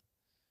stands.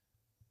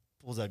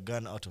 Pulls a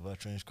gun out of her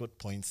trench coat,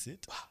 points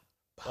it.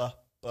 Ba,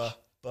 ba,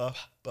 ba,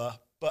 ba,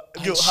 ba.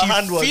 And Yo, she her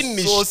hand was so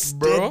finished,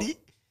 bro. steady.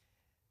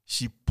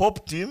 She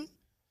popped him.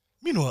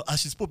 Meanwhile,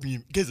 as she's popping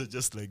him, guys are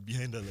just like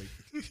behind her,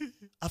 like.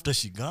 After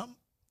she gone,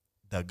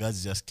 the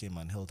guards just came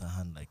and held her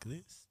hand like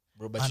this.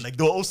 Bro, but And she, like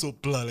they were also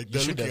plan, like you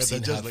they're should looking have at her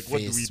seen just her like, what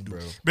do we face, do? bro.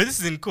 But this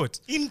is in court.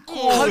 In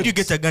court. How do you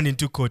get a gun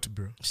into court,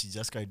 bro? She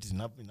just carried it in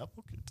her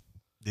pocket.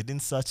 They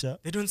didn't search her.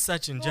 They don't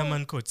search in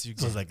German courts. You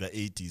It was get. like the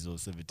 80s or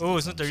 70s. Oh, or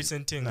it's some not a shit.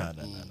 recent thing. Nah.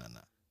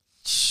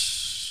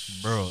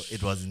 Bro,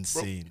 it was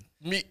insane.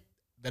 Me,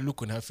 the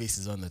look on her face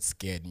is one that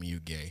scared me, you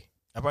guy.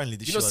 Apparently,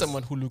 You know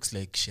someone who looks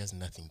like she has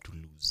nothing to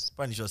lose.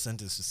 Apparently, she was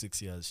sentenced to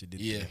 6 years. She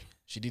did. Yeah, 3.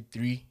 she did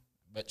 3,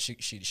 but she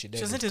died. She was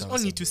with sentenced cancer,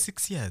 only to bro.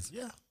 6 years.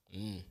 Yeah.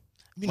 Mm.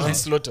 Meanwhile,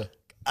 Manslaughter.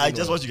 I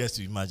just want you guys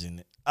to imagine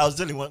it. I was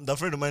telling the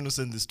friend of mine who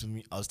sent this to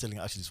me. I was telling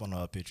her, actually, it's one of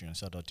our Patreons.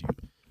 Shout out to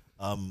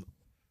you.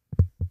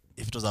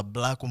 If it was a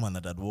black woman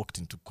that had walked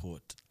into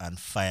court and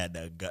fired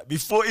a gun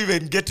before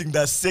even getting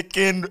the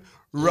second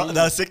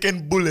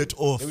bullet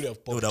off, They would have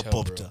they would popped have her,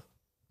 popped bro. her.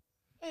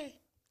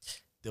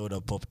 They would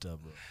have popped her,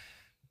 bro.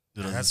 It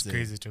doesn't That's say.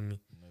 crazy to me.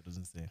 No, it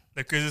doesn't say.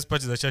 The craziest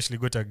part is that she actually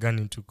got a gun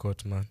into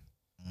court, man.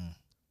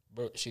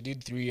 Bro, she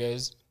did 3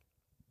 years,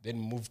 then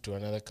moved to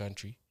another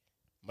country,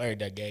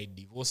 married a guy,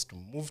 divorced,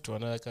 moved to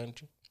another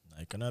country,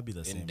 Nah, it cannot be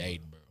the then same.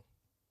 died, bro.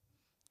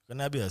 It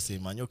cannot be the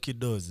same, man. Your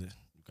kiddos, you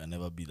can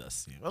never be the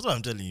same. That's what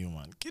I'm telling you,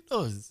 man.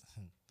 Kiddos,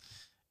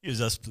 you're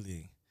just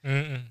playing.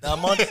 Mm-mm. The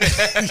amount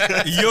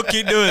Your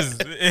kiddos.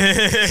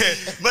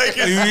 my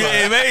kids,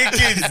 man. My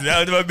kids.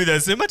 I'll never be the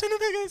same. But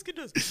another guy's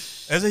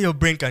kiddos. That's why your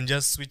brain can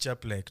just switch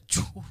up like,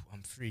 "Choo,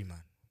 I'm free,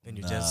 man. Then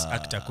you just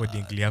act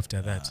accordingly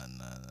after that.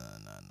 Nah.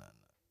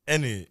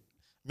 Anyway,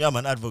 me, I'm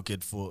an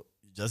advocate for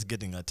just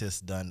getting a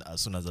test done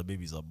as soon as the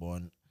babies are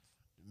born.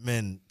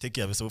 Men, take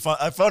care of yourself.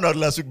 I found out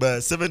last week by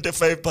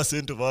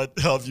 75% of our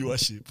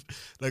viewership,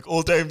 like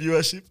all-time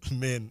viewership,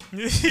 men.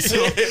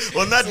 So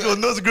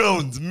on those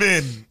grounds,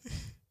 men,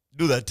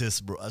 do that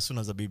test, bro. As soon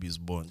as the baby is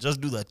born, just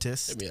do that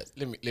test.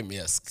 Let me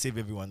ask. Save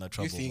everyone the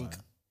trouble. think-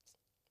 man.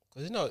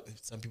 Because you know,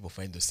 some people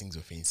find those things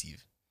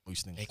offensive.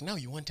 Which thing? Like now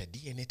you want a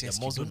DNA Yeah, test,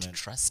 you Muslim don't men.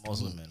 trust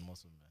Muslim me. men.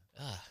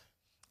 Ah.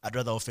 I'd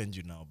rather offend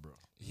you now, bro.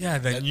 Yeah,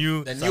 than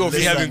you Than be you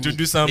offend having to me.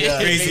 do some Yeah,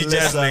 crazy lesser.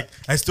 just like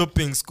I stopped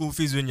paying school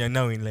fees when you're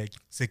now in like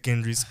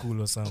secondary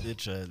school or something.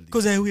 Literally.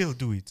 Because I will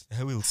do it.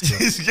 I will stop.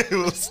 This guy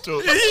will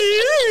stop. He'll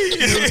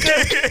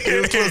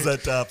close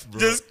that tap, bro.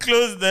 Just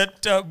close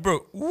that tab,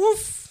 bro.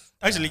 Woof.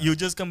 Actually, you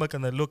just come back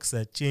and the locks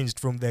are changed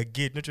from the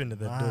gate, not even the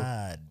door.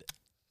 Mad.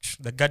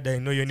 The guard that I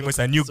know you anymore is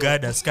a new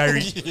guard that's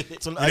scary.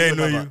 So I didn't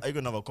know you. are you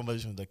gonna have a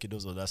conversation with the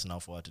kiddos, or that's now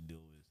for her to deal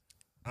with?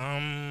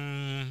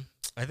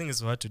 I think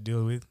it's hard to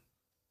deal with.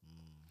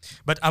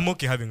 But I'm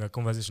okay having a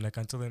conversation. I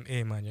can tell them,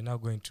 hey man, you're now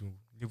going to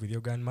live with your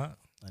grandma.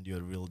 And you're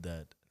a real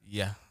dad.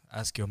 Yeah.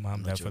 Ask your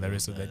mom Not that your for the real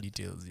rest of the dad.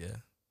 details, yeah.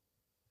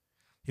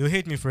 He'll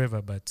hate me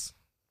forever, but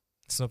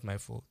it's not my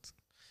fault.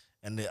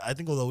 And I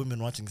think all the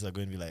women watching this are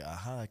going to be like,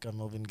 aha, I can't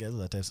Melvin guys are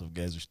the types of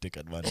guys which take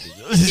advantage.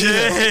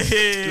 Let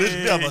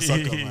me have a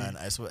sucker, man.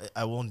 I swear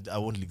I won't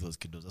leave those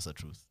kiddos. That's the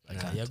truth. I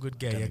Nah, can't. you're a good I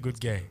guy. can't You're a leave good those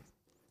guy.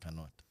 kiddos.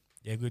 Cannot.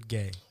 You're a good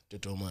guy.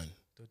 Toto man.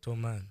 Toto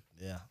man.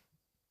 Yeah.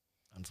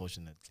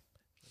 Unfortunately.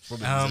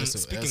 Problem is also-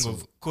 Speaking also-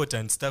 of court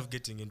and stuff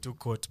getting into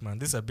court, man,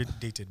 this is a bit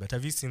dated, but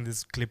have you seen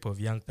this clip of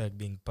Young Thug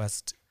being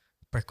passed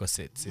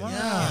Percocets in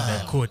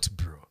the court,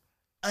 bro?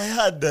 I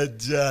had that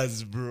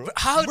jazz, bro.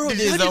 How Bro, did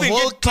there's how a did they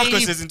whole get clip.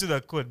 Percocets into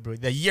the court, bro?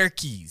 The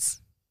Yerkees.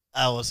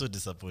 I was so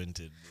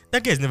disappointed, bro.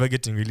 That guy's never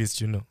getting released,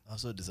 you know. I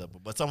was so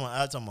disappointed. But I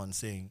had someone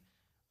saying,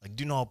 like,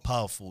 do you know how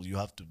powerful you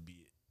have to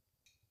be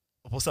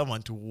for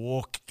someone to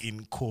walk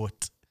in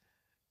court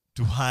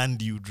to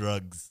hand you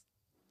drugs?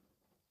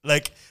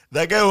 Like,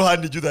 the guy who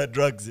handed you that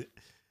drugs,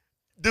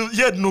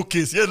 he had no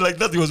case. He had, like,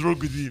 nothing was wrong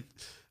with him.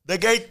 The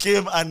guy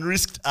came and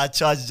risked a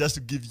charge just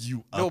to give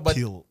you a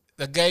pill.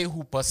 The guy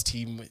who passed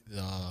him, It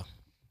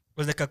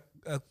was like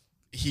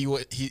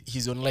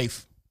he's on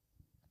life.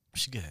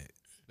 Which guy?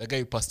 The guy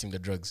who passed him the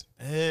drugs.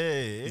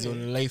 Hey. He's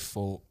on life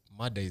for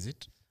murder, is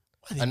it?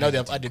 Why are And now doing they it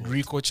have in added court?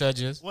 RICO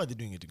charges. Why are they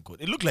doing it in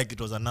court? It looked like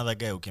it was another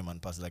guy who came and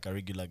passed, like a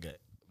regular guy.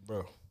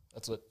 Bro,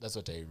 that's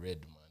what I read,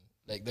 man.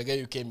 Like the guy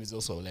who came is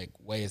also like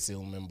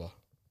YSL member.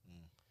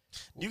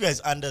 You guys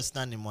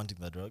understand him wanting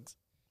the drugs?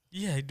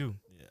 yeah, I do.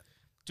 Yeah.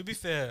 To be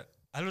fair,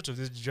 a lot of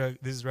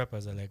these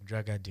rappers are like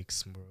drug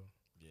addicts, bro.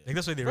 Yeah. Like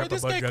that's why they Bro, rap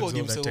this about guy drugs called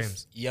all the himself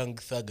times. Young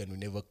Thug and we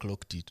never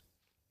clocked it.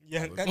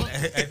 Yeah,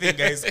 I think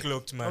guys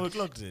cloaked, Oh, man. we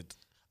clocked it.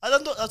 I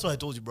don't know, that's what I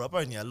told you, bro.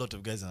 Apparently, a lot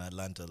of guys in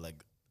Atlanta,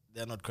 like,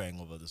 they're not crying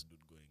over this dude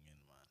going in,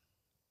 man.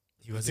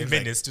 He was It a seems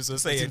menace to It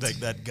society. seems like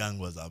that gang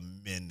was a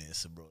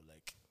menace, bro.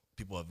 Like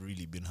people have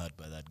really been hurt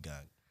by that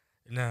gang.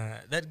 Nah,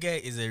 that guy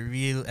is a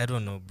real. I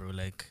don't know, bro.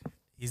 Like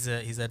he's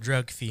a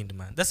drug fiend,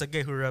 man. That's a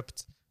guy who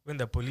rapped. When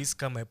the police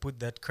come, I put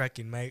that crack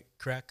in my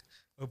crack.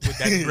 Or put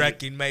that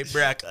brack in my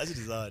brack. That shit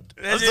is hard.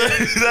 That's That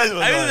it. was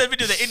I mean, hard. the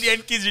video, the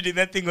Indian kids reading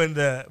that thing on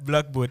the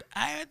blackboard.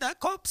 The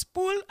cops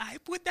pull, I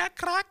put that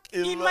crack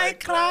in my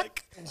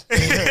crack.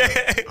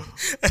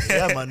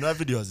 Yeah, man, that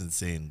video was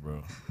insane,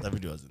 bro. That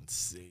video was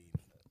insane.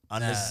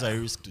 Unnecessary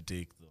risk to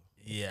take, though.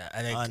 Yeah,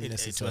 and it was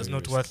Unnecessary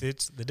not risk. worth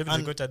it. They definitely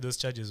And- got at those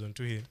charges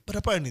onto him. But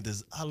apparently,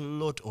 there's a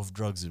lot of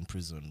drugs in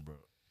prison, bro.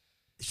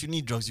 If you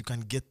need drugs, you can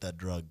get the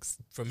drugs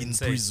From in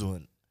inside.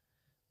 prison.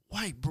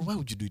 Why, bro? Why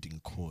would you do it in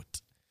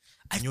court?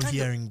 I And you're kind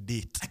of- hearing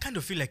date. I kind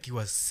of feel like he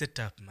was set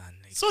up, man.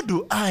 Like, So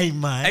do I,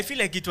 man. I feel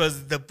like it was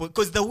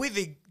because the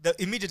way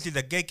immediately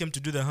the guy came to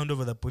do the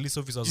handover, the police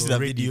officer was Is there a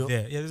already video?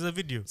 there. Yeah, there's a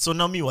video. So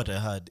now me, what I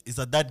heard is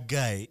that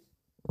guy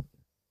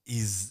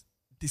is.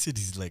 They said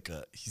he's like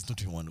he's not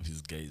even one of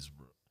his guys,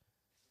 bro.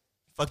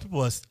 In fact,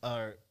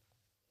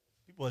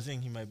 people are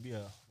saying he might be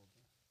a.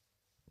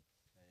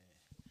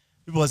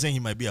 People are saying he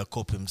might be a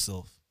cop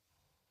himself.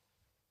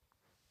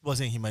 People are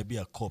saying he might be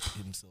a cop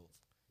himself.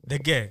 The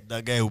guy,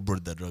 That guy who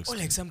brought the drugs. or to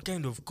like him. some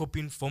kind of cop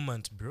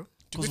informant, bro.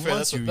 To be 'Cause fair,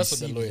 once that's you what the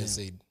receive lawyer them-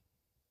 said.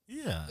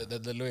 Yeah,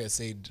 The lawyer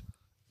said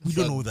We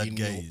don't know who Thug that didn't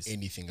guy know is.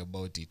 anything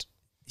about it.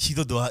 he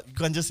thought you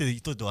can just say he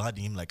thought they were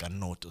handing him like a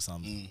note or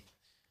something.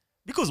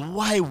 Because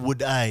why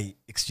would I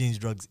exchange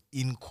drugs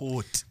in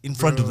court in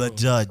front of the Bro.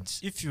 judge?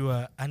 If you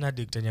are an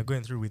addict and you're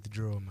going through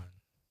withdrawal, man,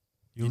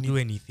 you'll need- do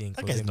anything.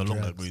 That for guy's them no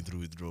longer drugs. going through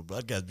withdrawal, bro.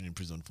 That guy's been in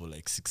prison for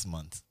like 6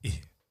 months.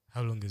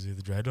 How long is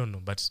withdrawal? I don't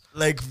know, but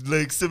Like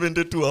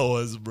 72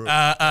 hours, bro.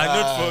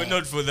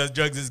 not for the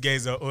drugs these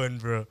guys are on,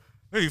 bro.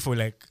 Maybe for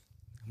like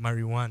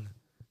marijuana,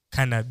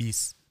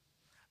 cannabis,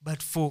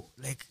 but for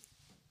like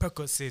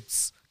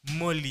Percocets,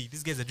 Molly.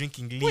 These guys are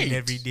drinking lean Wait.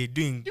 every day,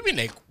 doing You mean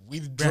like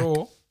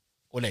withdraw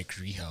or like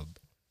rehab?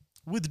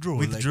 withdrawal,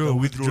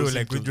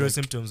 withdrawal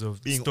symptoms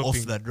of being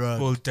stopping off the drug.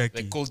 cold turkey.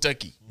 Like cold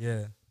turkey.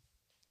 Yeah.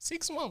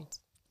 6 months.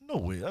 No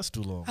way, that's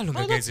too long. How long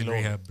No, are guys that's in long.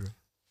 rehab, bro?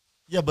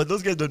 Yeah, but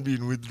those guys don't be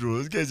in withdrawal.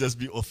 Those guys just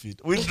be off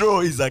it. Withdrawal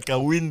is like a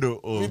window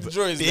of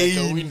Withdraw is like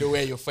pain. a window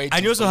where you're fighting.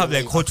 And you also for have your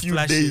like life. hot Few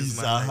flashes, days,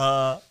 man.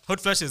 Like, hot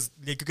flashes,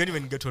 like you can't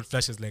even get hot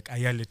flashes like a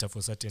year later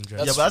for certain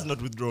drugs. Yeah, That's but that's true.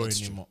 not withdrawal That's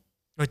true. anymore.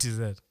 What is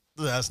that?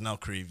 That's now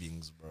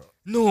cravings, bro.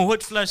 No,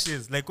 hot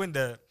flashes. Like when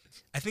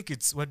I think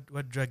it's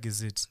what drug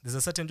is it? There's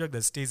a certain drug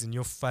that stays in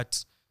your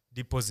fat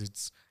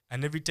deposits,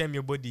 and every time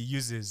your body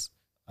uses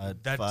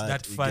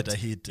that you fat, get a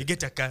hit. you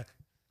get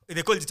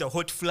they call it a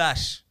hot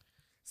flash.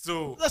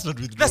 So That's not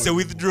withdrawal. that's a anymore.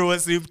 withdrawal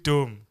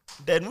symptom.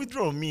 Then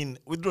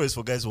withdrawal is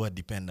for guys who are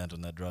dependent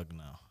on the drug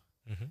now.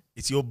 Mhm.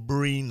 It's your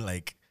brain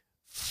like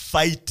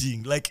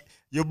fighting. Like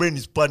your brain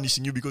is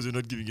punishing you because you're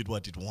not giving it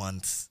what it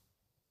wants.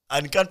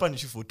 And it can't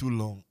punish you for too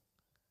long.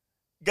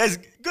 Guys,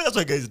 that's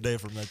why guys die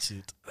from that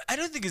shit. I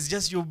don't think it's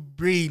just your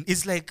brain.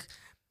 It's like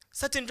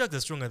certain drugs are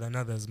stronger than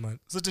others, man.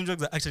 Certain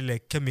drugs are actually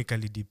like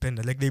chemically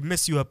dependent. Like they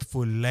mess you up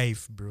for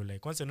life, bro.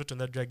 Like once you're not on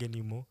that drug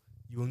anymore,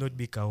 you will not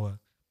be kawa.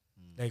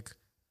 Like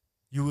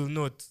you will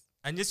not,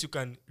 unless you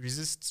can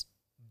resist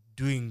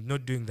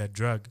not doing that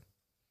drug.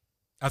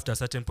 After a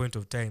certain point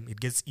of time, it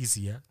gets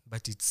easier,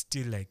 but it's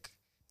still like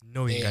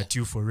knowing Yeah. at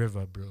you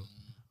forever, bro.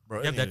 Bro,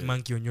 You have that anyway,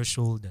 monkey on your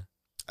shoulder.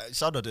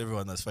 shout out to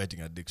everyone that's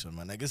fighting addiction,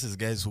 man. I guess it's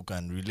guys who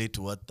can relate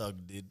to what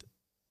Thug did.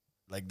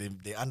 Like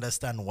they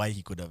understand why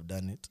he could have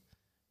done it.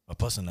 But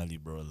personally,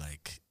 bro,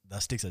 like the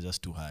stakes are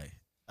just too high.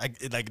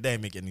 It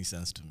doesn't make any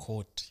sense to me.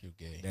 Caught, you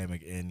gay. It doesn't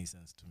make any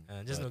sense to me.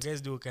 Just know But- guys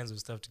do all kinds of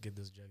stuff to get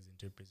those drugs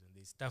into prison.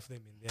 They stuff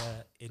them in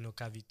their anal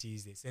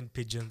cavities. They send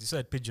pigeons. You saw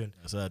that pigeon?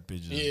 I saw that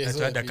page. Yeah. That's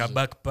so why like a pigeon.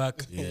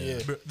 backpack.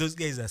 Yeah. Bro, those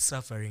guys are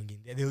suffering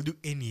in there. They'll do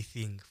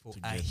anything for To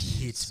a get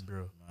hit, this.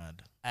 bro.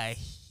 Mad. A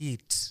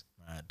hit.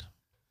 Mad.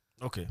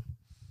 Okay. You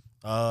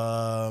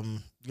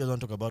guys want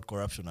to talk about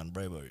corruption and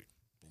bribery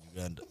in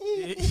Uganda?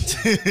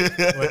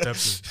 What happened?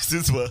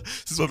 since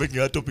we're making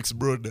our topics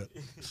broader.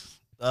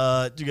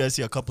 Do you guys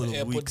see a couple The of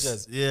airport weeks?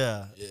 jazz.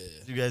 Yeah. Yeah.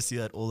 Do you guys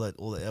see all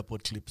the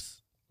airport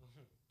clips?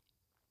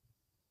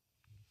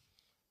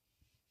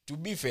 To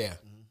be fair,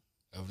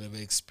 I've never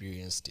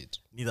experienced it.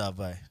 Neither have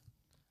I.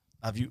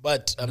 Have you?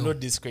 But I'm not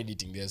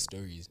discrediting their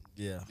stories.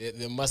 Yeah.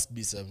 There must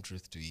be some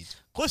truth to it.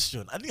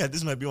 Question. I think that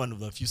this might be one of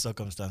the few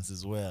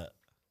circumstances where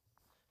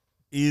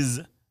is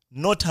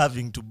not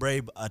having to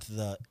bribe at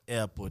the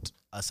airport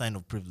a sign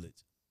of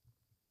privilege.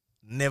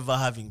 Never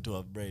having to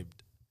have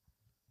bribed.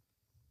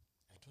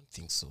 I don't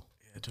think so.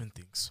 I don't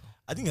think so.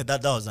 I think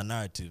that was a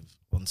narrative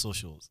on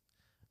socials.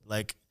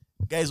 Like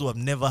guys who have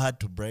never had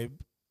to bribe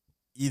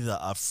either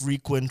are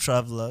frequent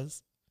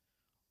travelers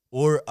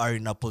or are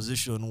in a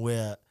position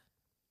where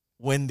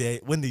when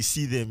they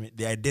see them,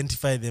 they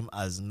identify them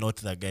as not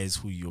the guys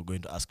who you're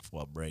going to ask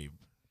for a bribe.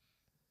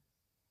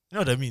 You know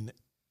what I mean?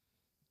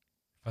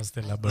 First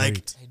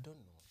elaborate. I don't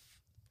know.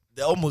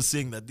 They're almost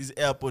saying that these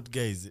airport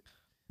guys,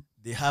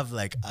 they have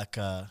like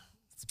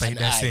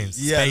Spider eye. sense.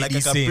 Yeah, like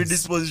a sense.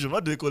 predisposition.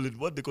 What do they call it?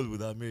 What they call it with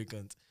the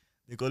Americans?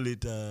 They call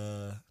it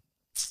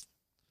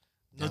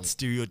not I'm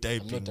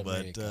stereotyping, not but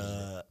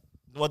American,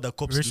 what the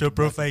cops Racial do to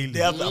black people. profiling. They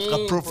have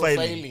profiling.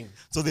 profiling.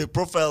 So they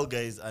profile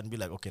guys and be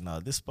like, okay, now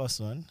this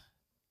person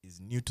is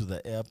new to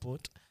the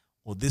airport,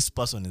 or this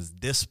person is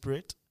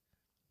desperate,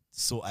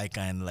 so I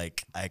can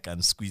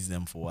squeeze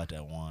them for what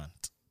I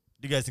want.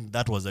 Do you guys think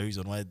that was the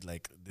reason why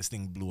like this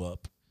thing blew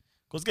up?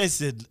 Because guys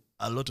said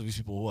a lot of these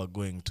people who are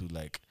going to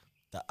like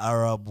the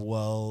Arab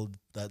world,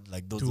 that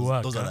like those To those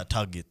work, are the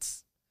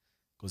targets.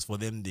 Because for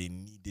them they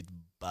need it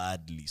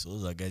badly. So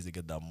those are guys they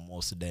get the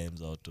most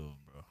dimes out of,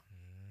 bro.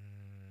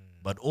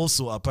 But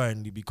also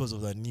apparently because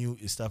of the new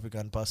East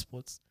African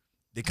passports,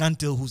 they can't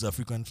tell who's a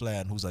frequent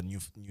flyer and who's a new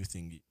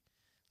thingy.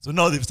 So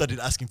now they've started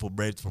asking for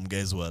bribes from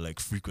guys who are like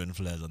frequent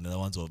flyers, and they're the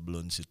ones who have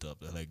blown shit up.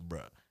 They're like,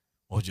 bruh,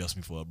 why would you ask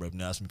me for a bribe?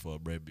 They asked me for a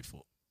bribe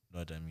before. You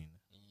know what I mean?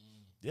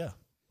 Yeah.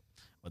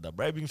 But the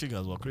bribing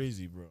figures were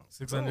crazy, bro.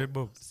 $600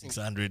 bucks.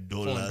 $600,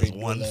 $400.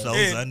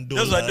 $1,000.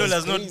 Those were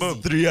dollars, not Crazy. bob.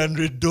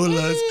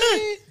 $300.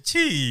 Hey,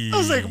 Gee. I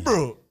was like,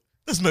 bro,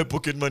 that's my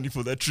pocket money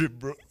for that trip,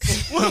 bro.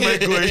 Where am I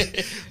going?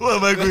 Where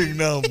am I going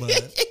now, man?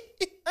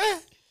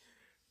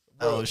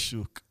 I was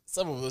shook.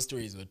 Some of those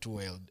stories were too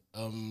wild.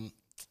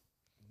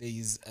 There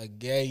is a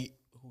guy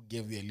who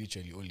gave there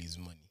literally all his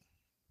money.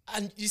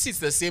 And you see, it's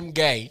the same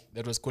guy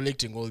that was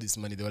collecting all this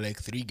money. There were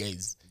like 3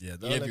 guys Yeah,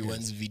 in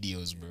everyone's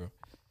videos, bro.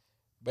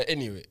 But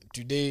anyway,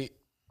 today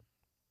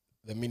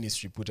the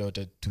ministry put out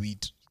a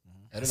tweet.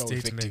 I don't know how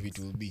effective it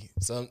will be.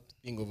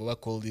 Something of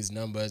what call these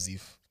numbers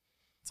if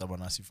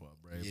Someone asked you for a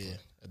bribe.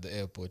 at the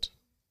airport.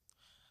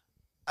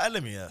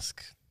 Let me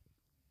ask.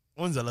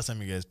 When's the last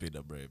time you guys paid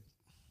a bribe?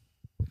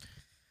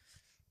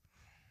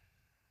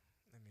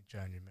 Let me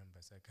try and remember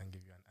so I can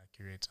give you an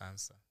accurate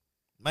answer.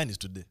 Mine is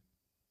today.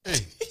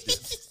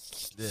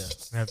 Yeah.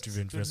 I have to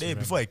be Today,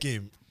 before I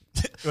came.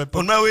 I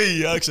On my way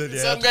here, actually.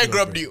 I Some had to guy pay a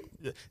grabbed bribe. you.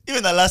 Yeah.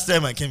 Even the last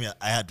time I came here,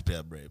 I had to pay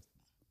a bribe.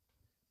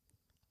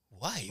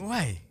 Why?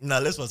 Why? Now,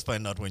 let's first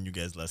find out when you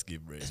guys last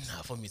gave bribes.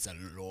 Nah, for me it's a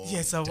long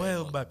Yes, a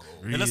while time back. ago.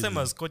 The last time I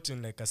Really? was caught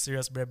in like a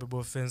serious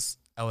bribable offense,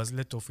 I was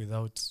let off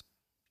without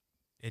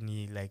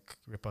any like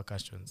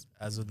repercussions.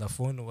 I was on the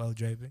phone while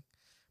driving,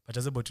 but I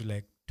was able to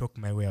like talk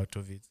my way out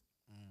of it.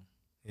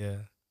 Yeah.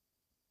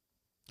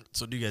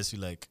 So do you guys feel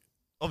like,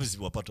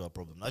 obviously we're part of a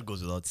problem. That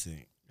goes without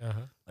saying.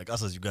 Uh-huh. Like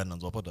us as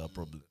Ugandans, we're part of a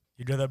problem.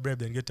 You'd rather bribe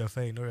than get a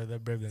fine, or rather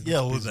bribe than Yeah, get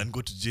or prison. than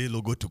go to jail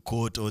or go to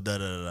court or da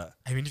da da. Da.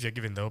 I mean, if you're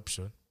given the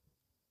option.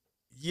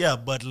 Yeah,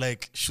 but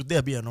like, should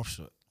there be an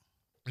option?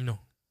 No.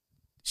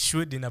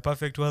 Should in a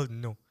perfect world,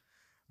 no.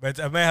 But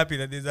am I happy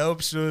that there's an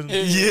option?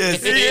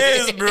 Yes.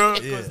 Yes, bro. Yeah.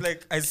 Because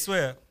like I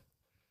swear,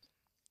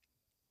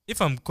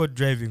 if I'm caught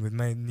driving with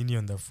my Nini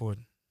on the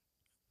phone,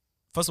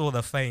 first of all,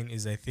 the fine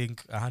is I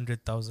think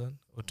 100,000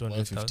 or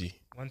 200,000. 150.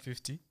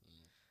 150.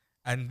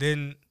 And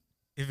then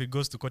if it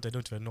goes to court, I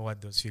don't even know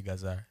what those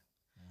figures are.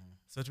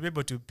 So to be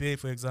able to pay,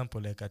 for example,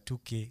 like a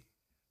 2K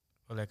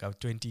or like a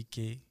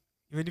 20K,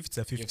 even if it's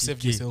a 50K. You've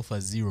saved yourself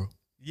a 0.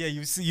 Yeah,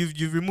 you see,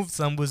 you've removed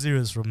some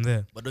zeros from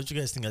there. But don't you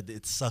guys think that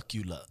it's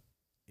circular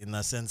in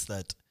the sense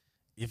that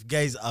if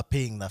guys are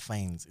paying the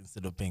fines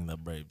instead of paying the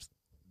bribes,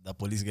 the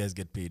police guys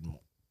get paid more,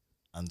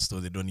 and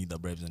so they don't need the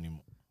bribes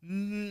anymore?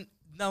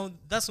 Now,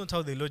 that's not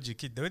how they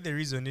logic it. The way they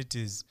reason it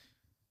is,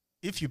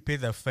 if you pay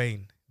the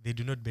fine, they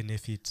do not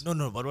benefit.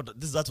 No, but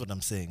that's what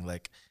I'm saying.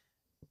 Like,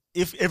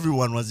 if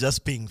everyone was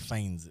just paying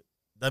fines,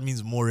 that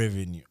means more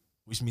revenue,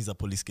 which means the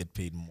police get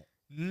paid more,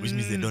 which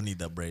means they don't need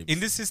the bribes. In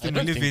this system I we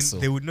don't live think in, so.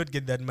 they would not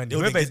get that money. They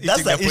would Whoever is get-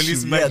 that's eating the the police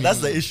issue. money, Yeah, that's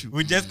the issue.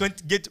 we're just going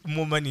to get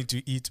more money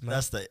to eat, man.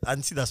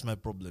 That's my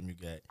problem, you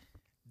guys.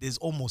 There's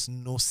almost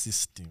no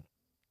system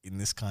in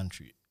this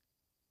country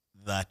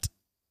that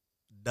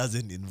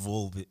doesn't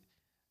involve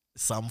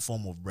some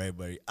form of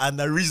bribery. And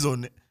the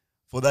reason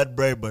for that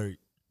bribery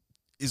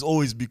is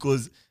always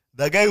because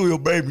the guy who you're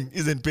bribing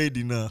isn't paid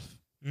enough.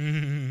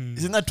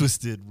 Isn't that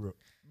twisted, bro?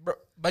 Bro,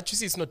 but you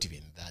see, it's not even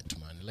that,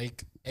 man.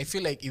 Like, I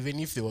feel like even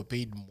if they were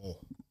paid more,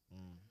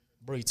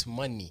 bro, it's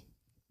money.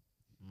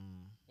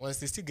 Once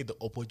they still get the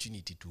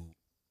opportunity to,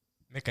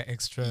 Make an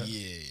extra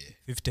yeah,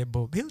 50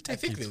 bob. He'll I take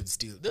think it.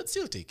 they'd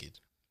still take it.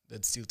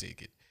 They'd still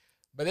take it.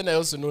 But then I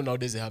also know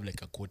nowadays they have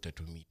like a quota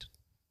to meet.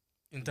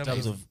 In In terms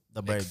terms of of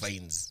the Like bribes.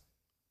 fines.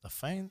 The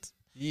fines?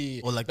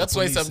 Yeah. Or like the that's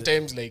why police,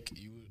 sometimes like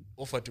you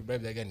offer to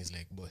bribe the guy and he's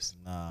like, boss.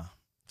 Nah.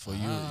 For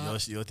you,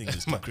 your thing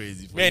is too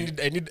crazy. For Man,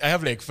 you. I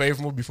have like 5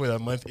 more before the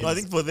month No, I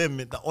ends. think for them,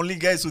 the only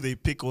guys who they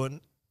pick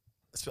on,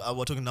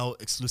 we're talking now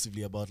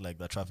exclusively about like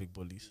the traffic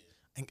police.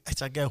 And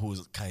it's a guy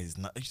whose car is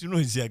not. You know,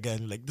 you see a guy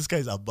and like this guy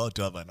is about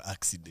to have an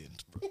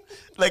accident, bro.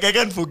 Like I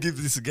can't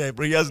forgive this guy,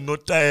 bro. He has no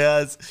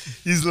tires.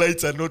 His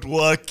lights are not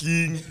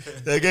working.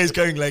 The guy is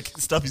carrying like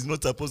stuff he's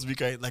not supposed to be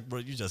carrying. Like, bro,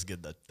 you just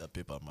get that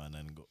paper, man,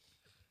 and go.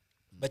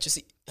 But you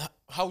see,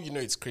 how you know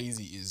it's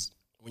crazy is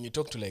when you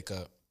talk to like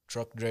a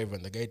truck driver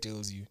and the guy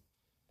tells you,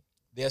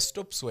 there are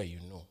stops where you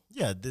know.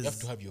 Yeah, You have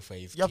to have your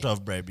 5K. you have to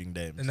have bribing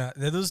them. there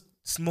are those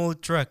small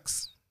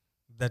trucks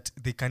that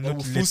they cannot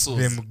let Fusos.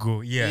 them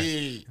go. Yeah.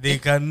 Hey. They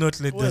cannot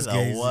let those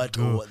guys what?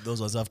 go. What?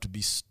 Those ones have to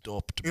be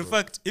stopped. In bro.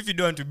 fact, if you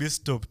don't want to be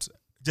stopped,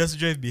 just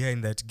drive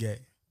behind that guy.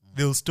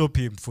 They'll stop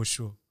him for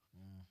sure.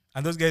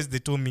 And those guys, they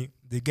told me,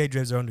 the guy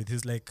drives around with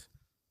his like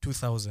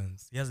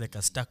 2000s. He has like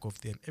a stack of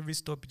them. Every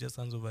stop, he just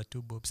hands over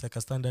 2 bob. It's like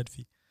a standard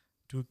fee.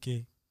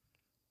 2K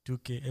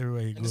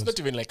everywhere he And goes. it's not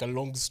even like a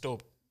long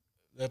stop.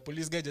 The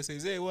police guy just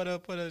says, hey, what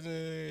up?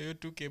 You're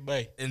 2K,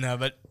 bye. No,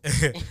 but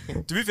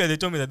to be fair, they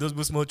told me that those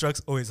small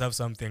trucks always have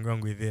something wrong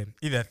with them.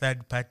 Either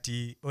third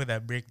party, or the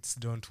brakes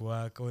don't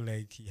work, or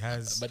like he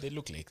has. But they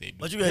look like they do.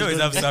 But you They guys, always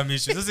don't have think, some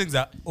issues. Those things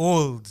are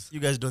old. you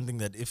guys don't think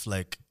that if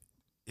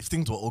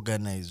things were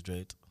organized,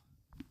 right,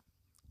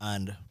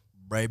 and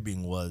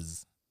bribing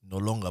was no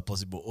longer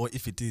possible, or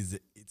if it is,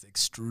 it's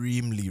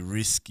extremely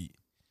risky,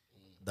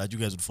 that you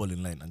guys would fall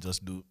in line and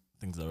just do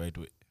things the right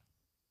way.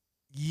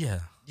 Yeah.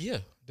 Yeah,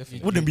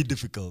 definitely. Wouldn't it be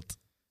difficult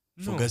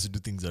for No, guys to do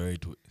things the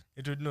right way?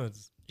 it would not.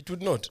 It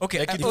would not. Okay,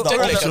 like I- it oh, would the take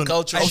like option, a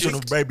culture option of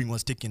shift. bribing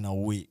was taken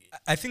away.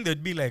 I think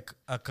there'd be like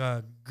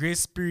a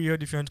grace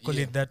period, if you want to call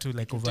Yeah. it that, to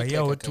like It would over a take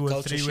year like or a 2 or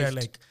culture 3, where shift.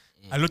 like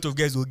a lot of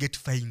guys will get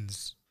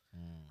fines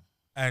Mm.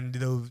 and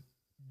they'll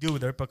deal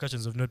with the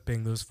repercussions of not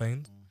paying those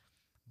fines.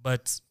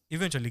 But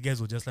eventually, guys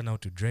will just learn how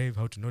to drive,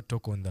 how to not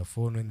talk on the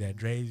phone when they're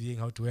driving,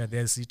 how to wear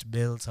their seat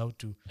belts, how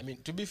to. I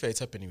mean, to be fair,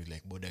 it's happening with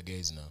like border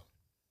guys now.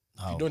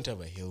 If How? you don't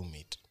have a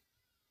helmet,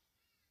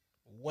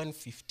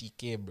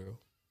 150K, bro,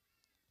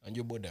 and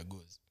your border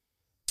goes.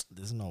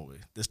 There's no way.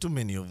 There's too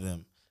many of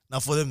them. Now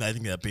for them, I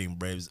think they're paying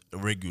bribes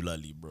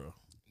regularly, bro.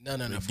 No.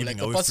 They're For like giving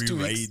the away past free 2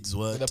 weeks, rides. for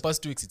What? the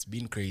past 2 weeks, it's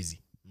been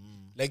crazy.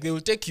 Like they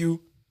will take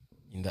you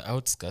in the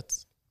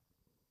outskirts,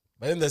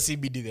 but then the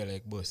CBD, they're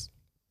like, boss,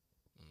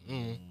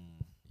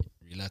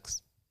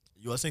 relax.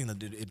 You were saying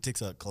that it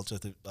takes a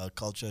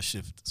culture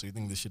shift. So you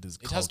think this shit is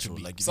It cultural? has to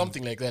be like you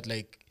something like that.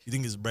 Like, Think, you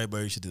think this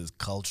bribery shit is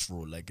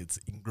cultural? Like it's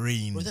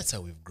ingrained. bro, that's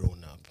how we've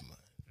grown up,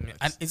 man.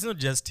 And it's not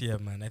just here,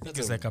 man. I think That's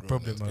it's how like a we've grown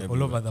problem up all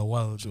everywhere. over the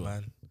world, Sure.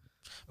 man.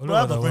 All Bro, I over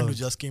have the a friend who world.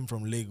 just came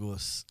from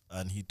Lagos,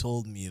 and he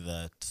told me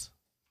that.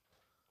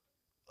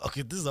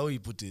 Okay, this is how he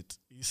put it.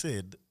 He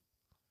said,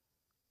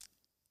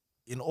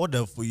 in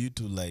order for you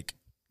to like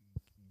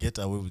get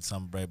away with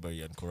some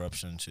bribery and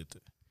corruption shit,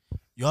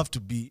 you have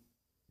to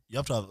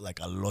have like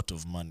a lot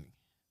of money,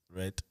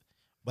 right?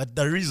 But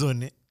the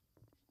reason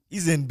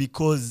isn't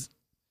because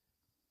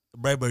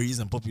bribery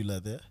isn't popular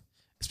there.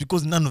 It's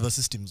because none of the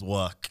systems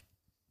work.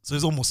 So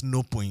there's almost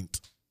no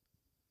point.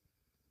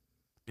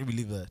 You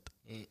believe that?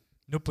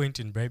 No point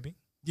in bribing.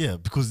 Yeah,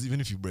 because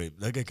even if you bribe,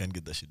 that guy can't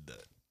get that shit done.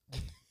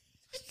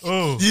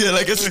 Oh, Yeah,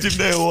 like a system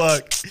that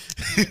work.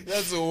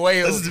 That's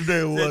wild. That system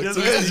that work. Just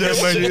So guys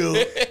just money. chill.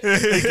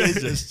 Like,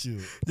 guys just chill.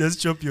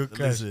 just chop your cash.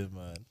 Listen,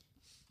 man.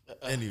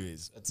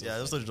 Anyways, That's so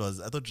yeah, I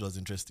thought it was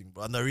interesting,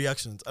 bro. And the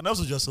reactions, and I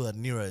also just saw that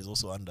Nira is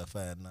also under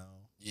fire now.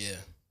 Yeah.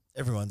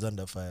 Everyone's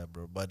under fire,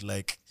 bro. But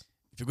like,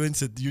 if you're going to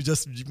set, you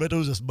might as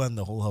well just burn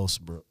the whole house,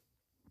 bro.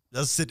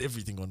 Just set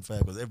everything on fire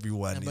because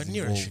everyone But is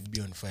Nira involved. should be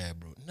on fire,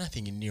 bro.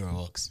 Nothing in Nira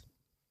works.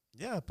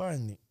 Yeah,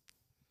 apparently.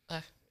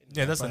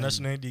 Yeah, that's the Fine.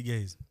 national ID,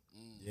 guys.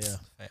 Yeah.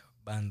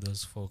 Ban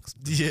those folks.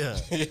 Yeah.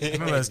 I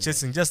remember I was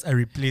chasing just a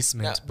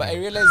replacement. Nah, but I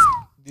bro. realized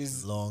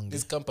these Long.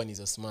 these companies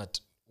are smart.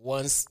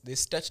 Once they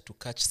start to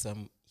catch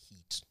some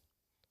heat,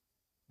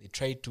 they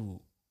try to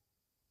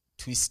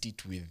twist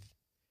it with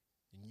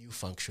new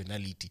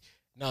functionality.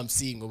 Now I'm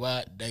seeing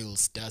over dial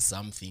star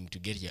something to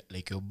get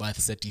your birth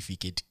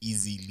certificate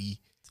easily.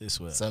 Say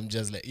swear. So I'm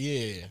just like,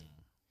 yeah.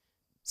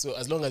 So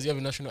as long as you have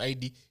a national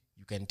ID,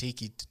 you can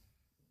take it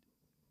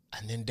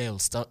and then dial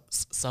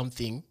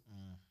something.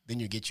 Then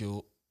you get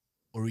your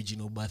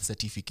original birth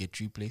certificate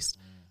replaced.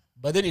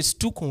 But then it's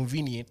too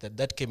convenient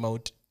that came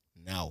out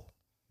now.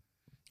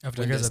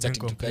 After When guys they're have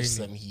been starting to catch some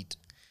complaining. heat.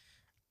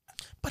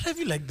 But I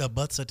feel like the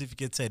birth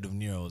certificate side of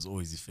Nira was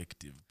always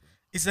effective, bro.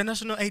 It's a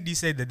national ID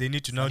said that they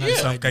need to now do Yeah.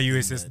 some I did think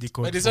USSD that.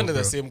 code. But it's for, under the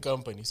bro. same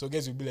company. So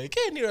guys will be like,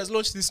 hey, Nira's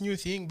launched this new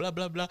thing, blah,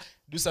 blah, blah.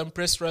 Do some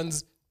press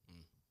runs.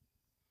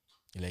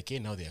 You're like, hey,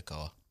 now they're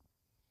kawa.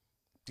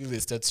 Till they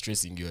start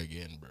stressing you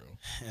again, bro.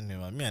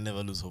 Anyway, I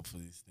never lose hope for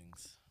these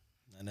things.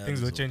 I never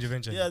Things lose will change hope.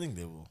 eventually. Yeah, I think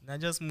they will. Now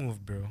just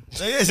move, bro.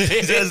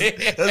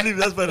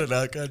 That's part of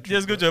our country.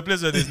 Just go to a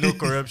place where there's no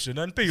corruption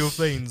and pay your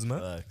fines, man.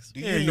 Facts. Do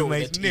Yeah, you know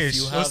might that niche, if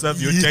you don't have...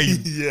 serve your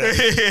time.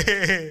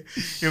 Yeah.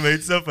 You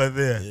might suffer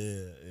there.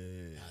 Yeah.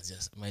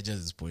 My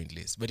just is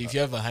pointless. But if you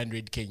have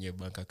 100K in your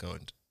bank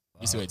account,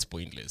 you see why it's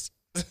pointless.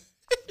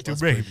 To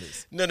break.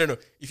 No.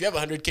 If you have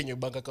 100K in your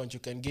bank account, you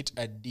can get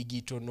a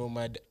digital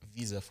nomad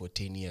visa for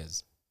 10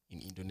 years in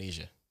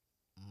Indonesia.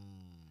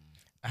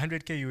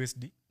 100K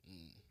USD?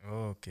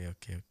 Oh, okay.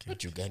 Not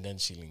Ugandan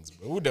shillings,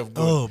 bro. Would have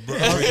gone. Oh, bro.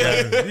 Why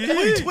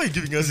are you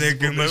giving us this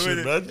Like,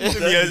 information, man?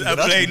 Yes,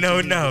 apply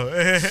now.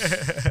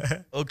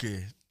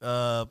 Okay.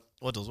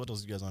 What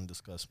else you guys want to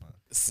discuss, man?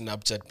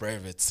 Snapchat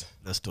privates.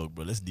 Let's talk,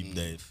 bro. Let's deep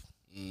dive.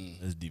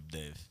 Let's deep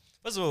dive.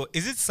 First of all,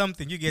 is it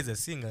something you guys are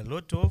seeing a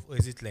lot of, or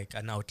is it like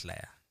an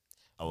outlier?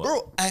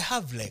 Bro, I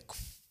have like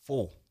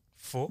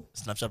For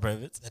Snapchat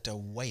privates. That are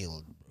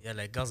wild. yeah,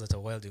 like girls that are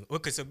wilding.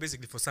 Okay, so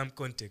basically, for some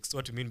context,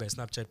 what we mean by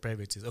Snapchat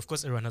private is, of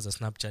course, everyone has a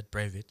Snapchat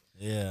private,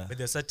 Yeah. but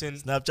there's certain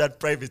Snapchat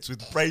privates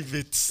with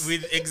privates.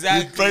 with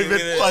exactly With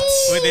private with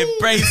parts. with a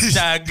price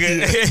tag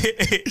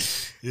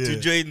Yeah. to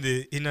join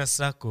the inner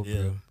circle,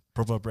 Yeah. bro.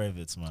 Proper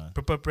privates, man.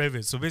 Proper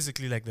private. So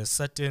basically, like there's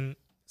certain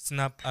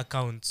Snap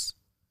accounts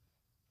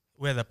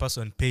where the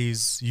person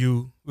pays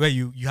you, where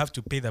you have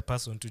to pay the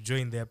person to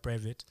join their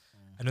private.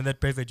 And on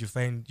that private, you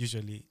find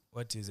usually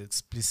what is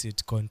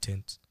explicit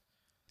content.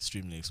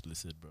 Extremely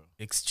explicit, bro.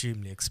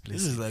 Extremely This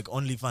explicit. is like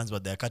OnlyFans,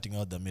 but they're cutting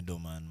out the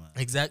middleman, man.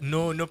 Exact.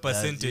 No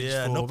percentage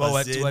Yeah, for no about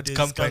percentage, what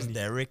comes company.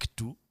 direct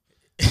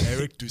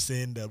to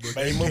sender, bro.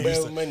 By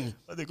mobile money.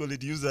 What they call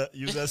it?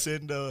 User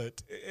sender.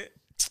 What?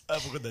 I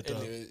forgot that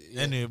term.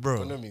 Yeah. Anyway, bro.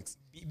 Economics.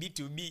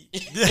 B2B.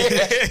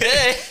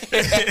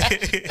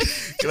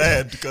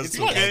 Client It's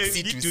customer. more like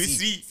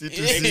B2C.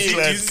 C2C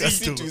client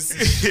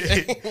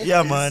customer.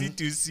 Yeah, man.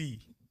 C2C.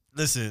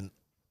 Listen,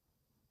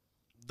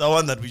 the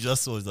one that we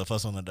just saw is the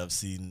first one that I've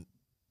seen.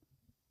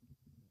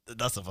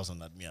 That's the first one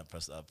that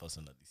I've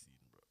personally seen,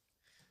 bro.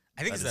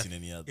 I think I haven't seen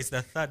any other. it's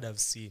the third I've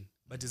seen,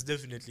 but it's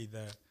definitely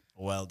the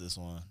Wildest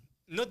one.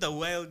 not the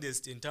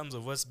wildest in terms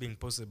of what's being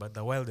posted, but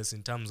the wildest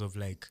in terms of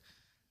like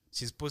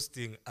she's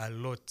posting a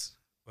lot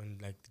on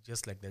like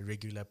just like the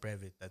regular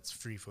private that's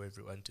free for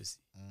everyone to see.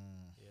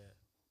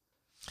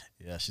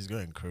 Yeah. Yeah, she's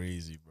going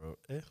crazy, bro.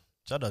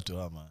 Shout out to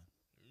her, man.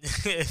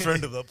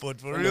 Friend of the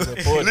pod, for Friend real. of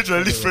the pod.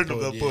 Literally friend of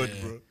the pod,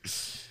 yeah. bro.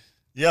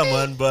 Yeah,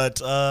 man, but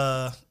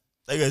how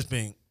you guys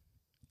paying?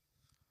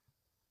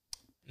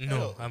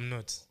 No, I'm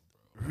not.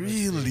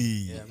 Really?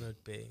 Yeah, I'm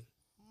not paying.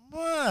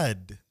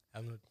 Mad.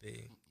 I'm not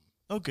paying.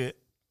 Okay.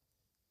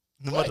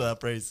 No Why? matter the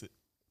price.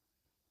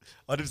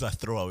 What if it's a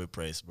throwaway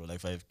price, bro? Like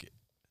 5K.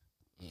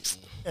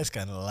 Guys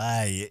can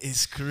lie.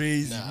 It's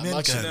crazy. Nah, I'm Men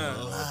actually can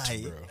not,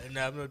 lie. bro.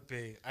 No, I'm not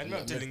paying. I'm I'm not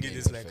not telling you paying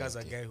this for like as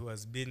a 5K. guy who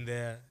has been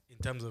there in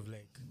terms of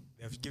like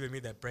they've given me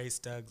the price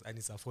tags and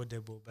it's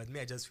affordable. But me,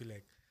 I just feel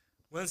like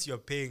once you're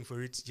paying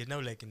for it, you're now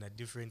like in a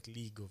different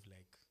league of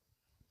like,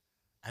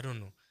 I don't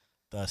know.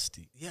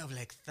 Thirsty. Yeah, of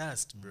like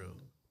thirst, bro.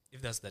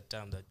 If that's the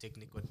term, the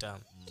technical term.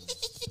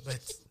 But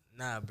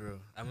nah, bro,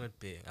 I'm not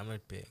paying. I'm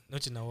not paying.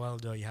 Not in a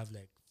world where you have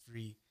like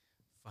free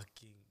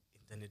fucking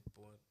internet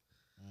porn.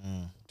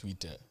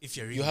 Twitter. If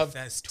you're really You have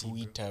thirsty, bro.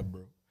 Twitter,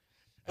 bro.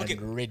 Okay,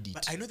 And Reddit.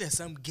 But I know there's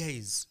some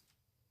guys,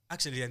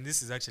 actually, and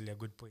this is actually a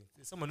good point.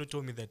 There's someone who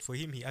told me that for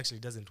him, he actually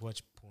doesn't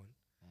watch porn,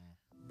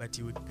 but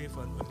he would pay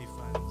for an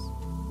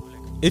OnlyFans.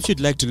 If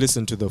you'd like to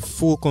listen to the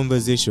full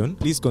conversation,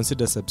 please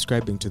consider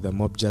subscribing to the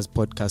Mob Jazz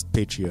Podcast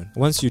Patreon.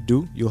 Once you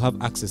do, you'll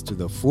have access to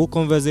the full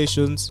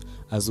conversations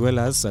as well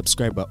as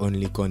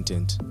subscriber-only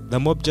content. The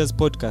Mob Jazz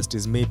Podcast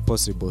is made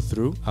possible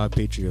through our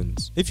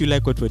Patreons. If you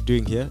like what we're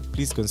doing here,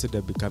 please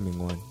consider becoming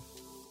one.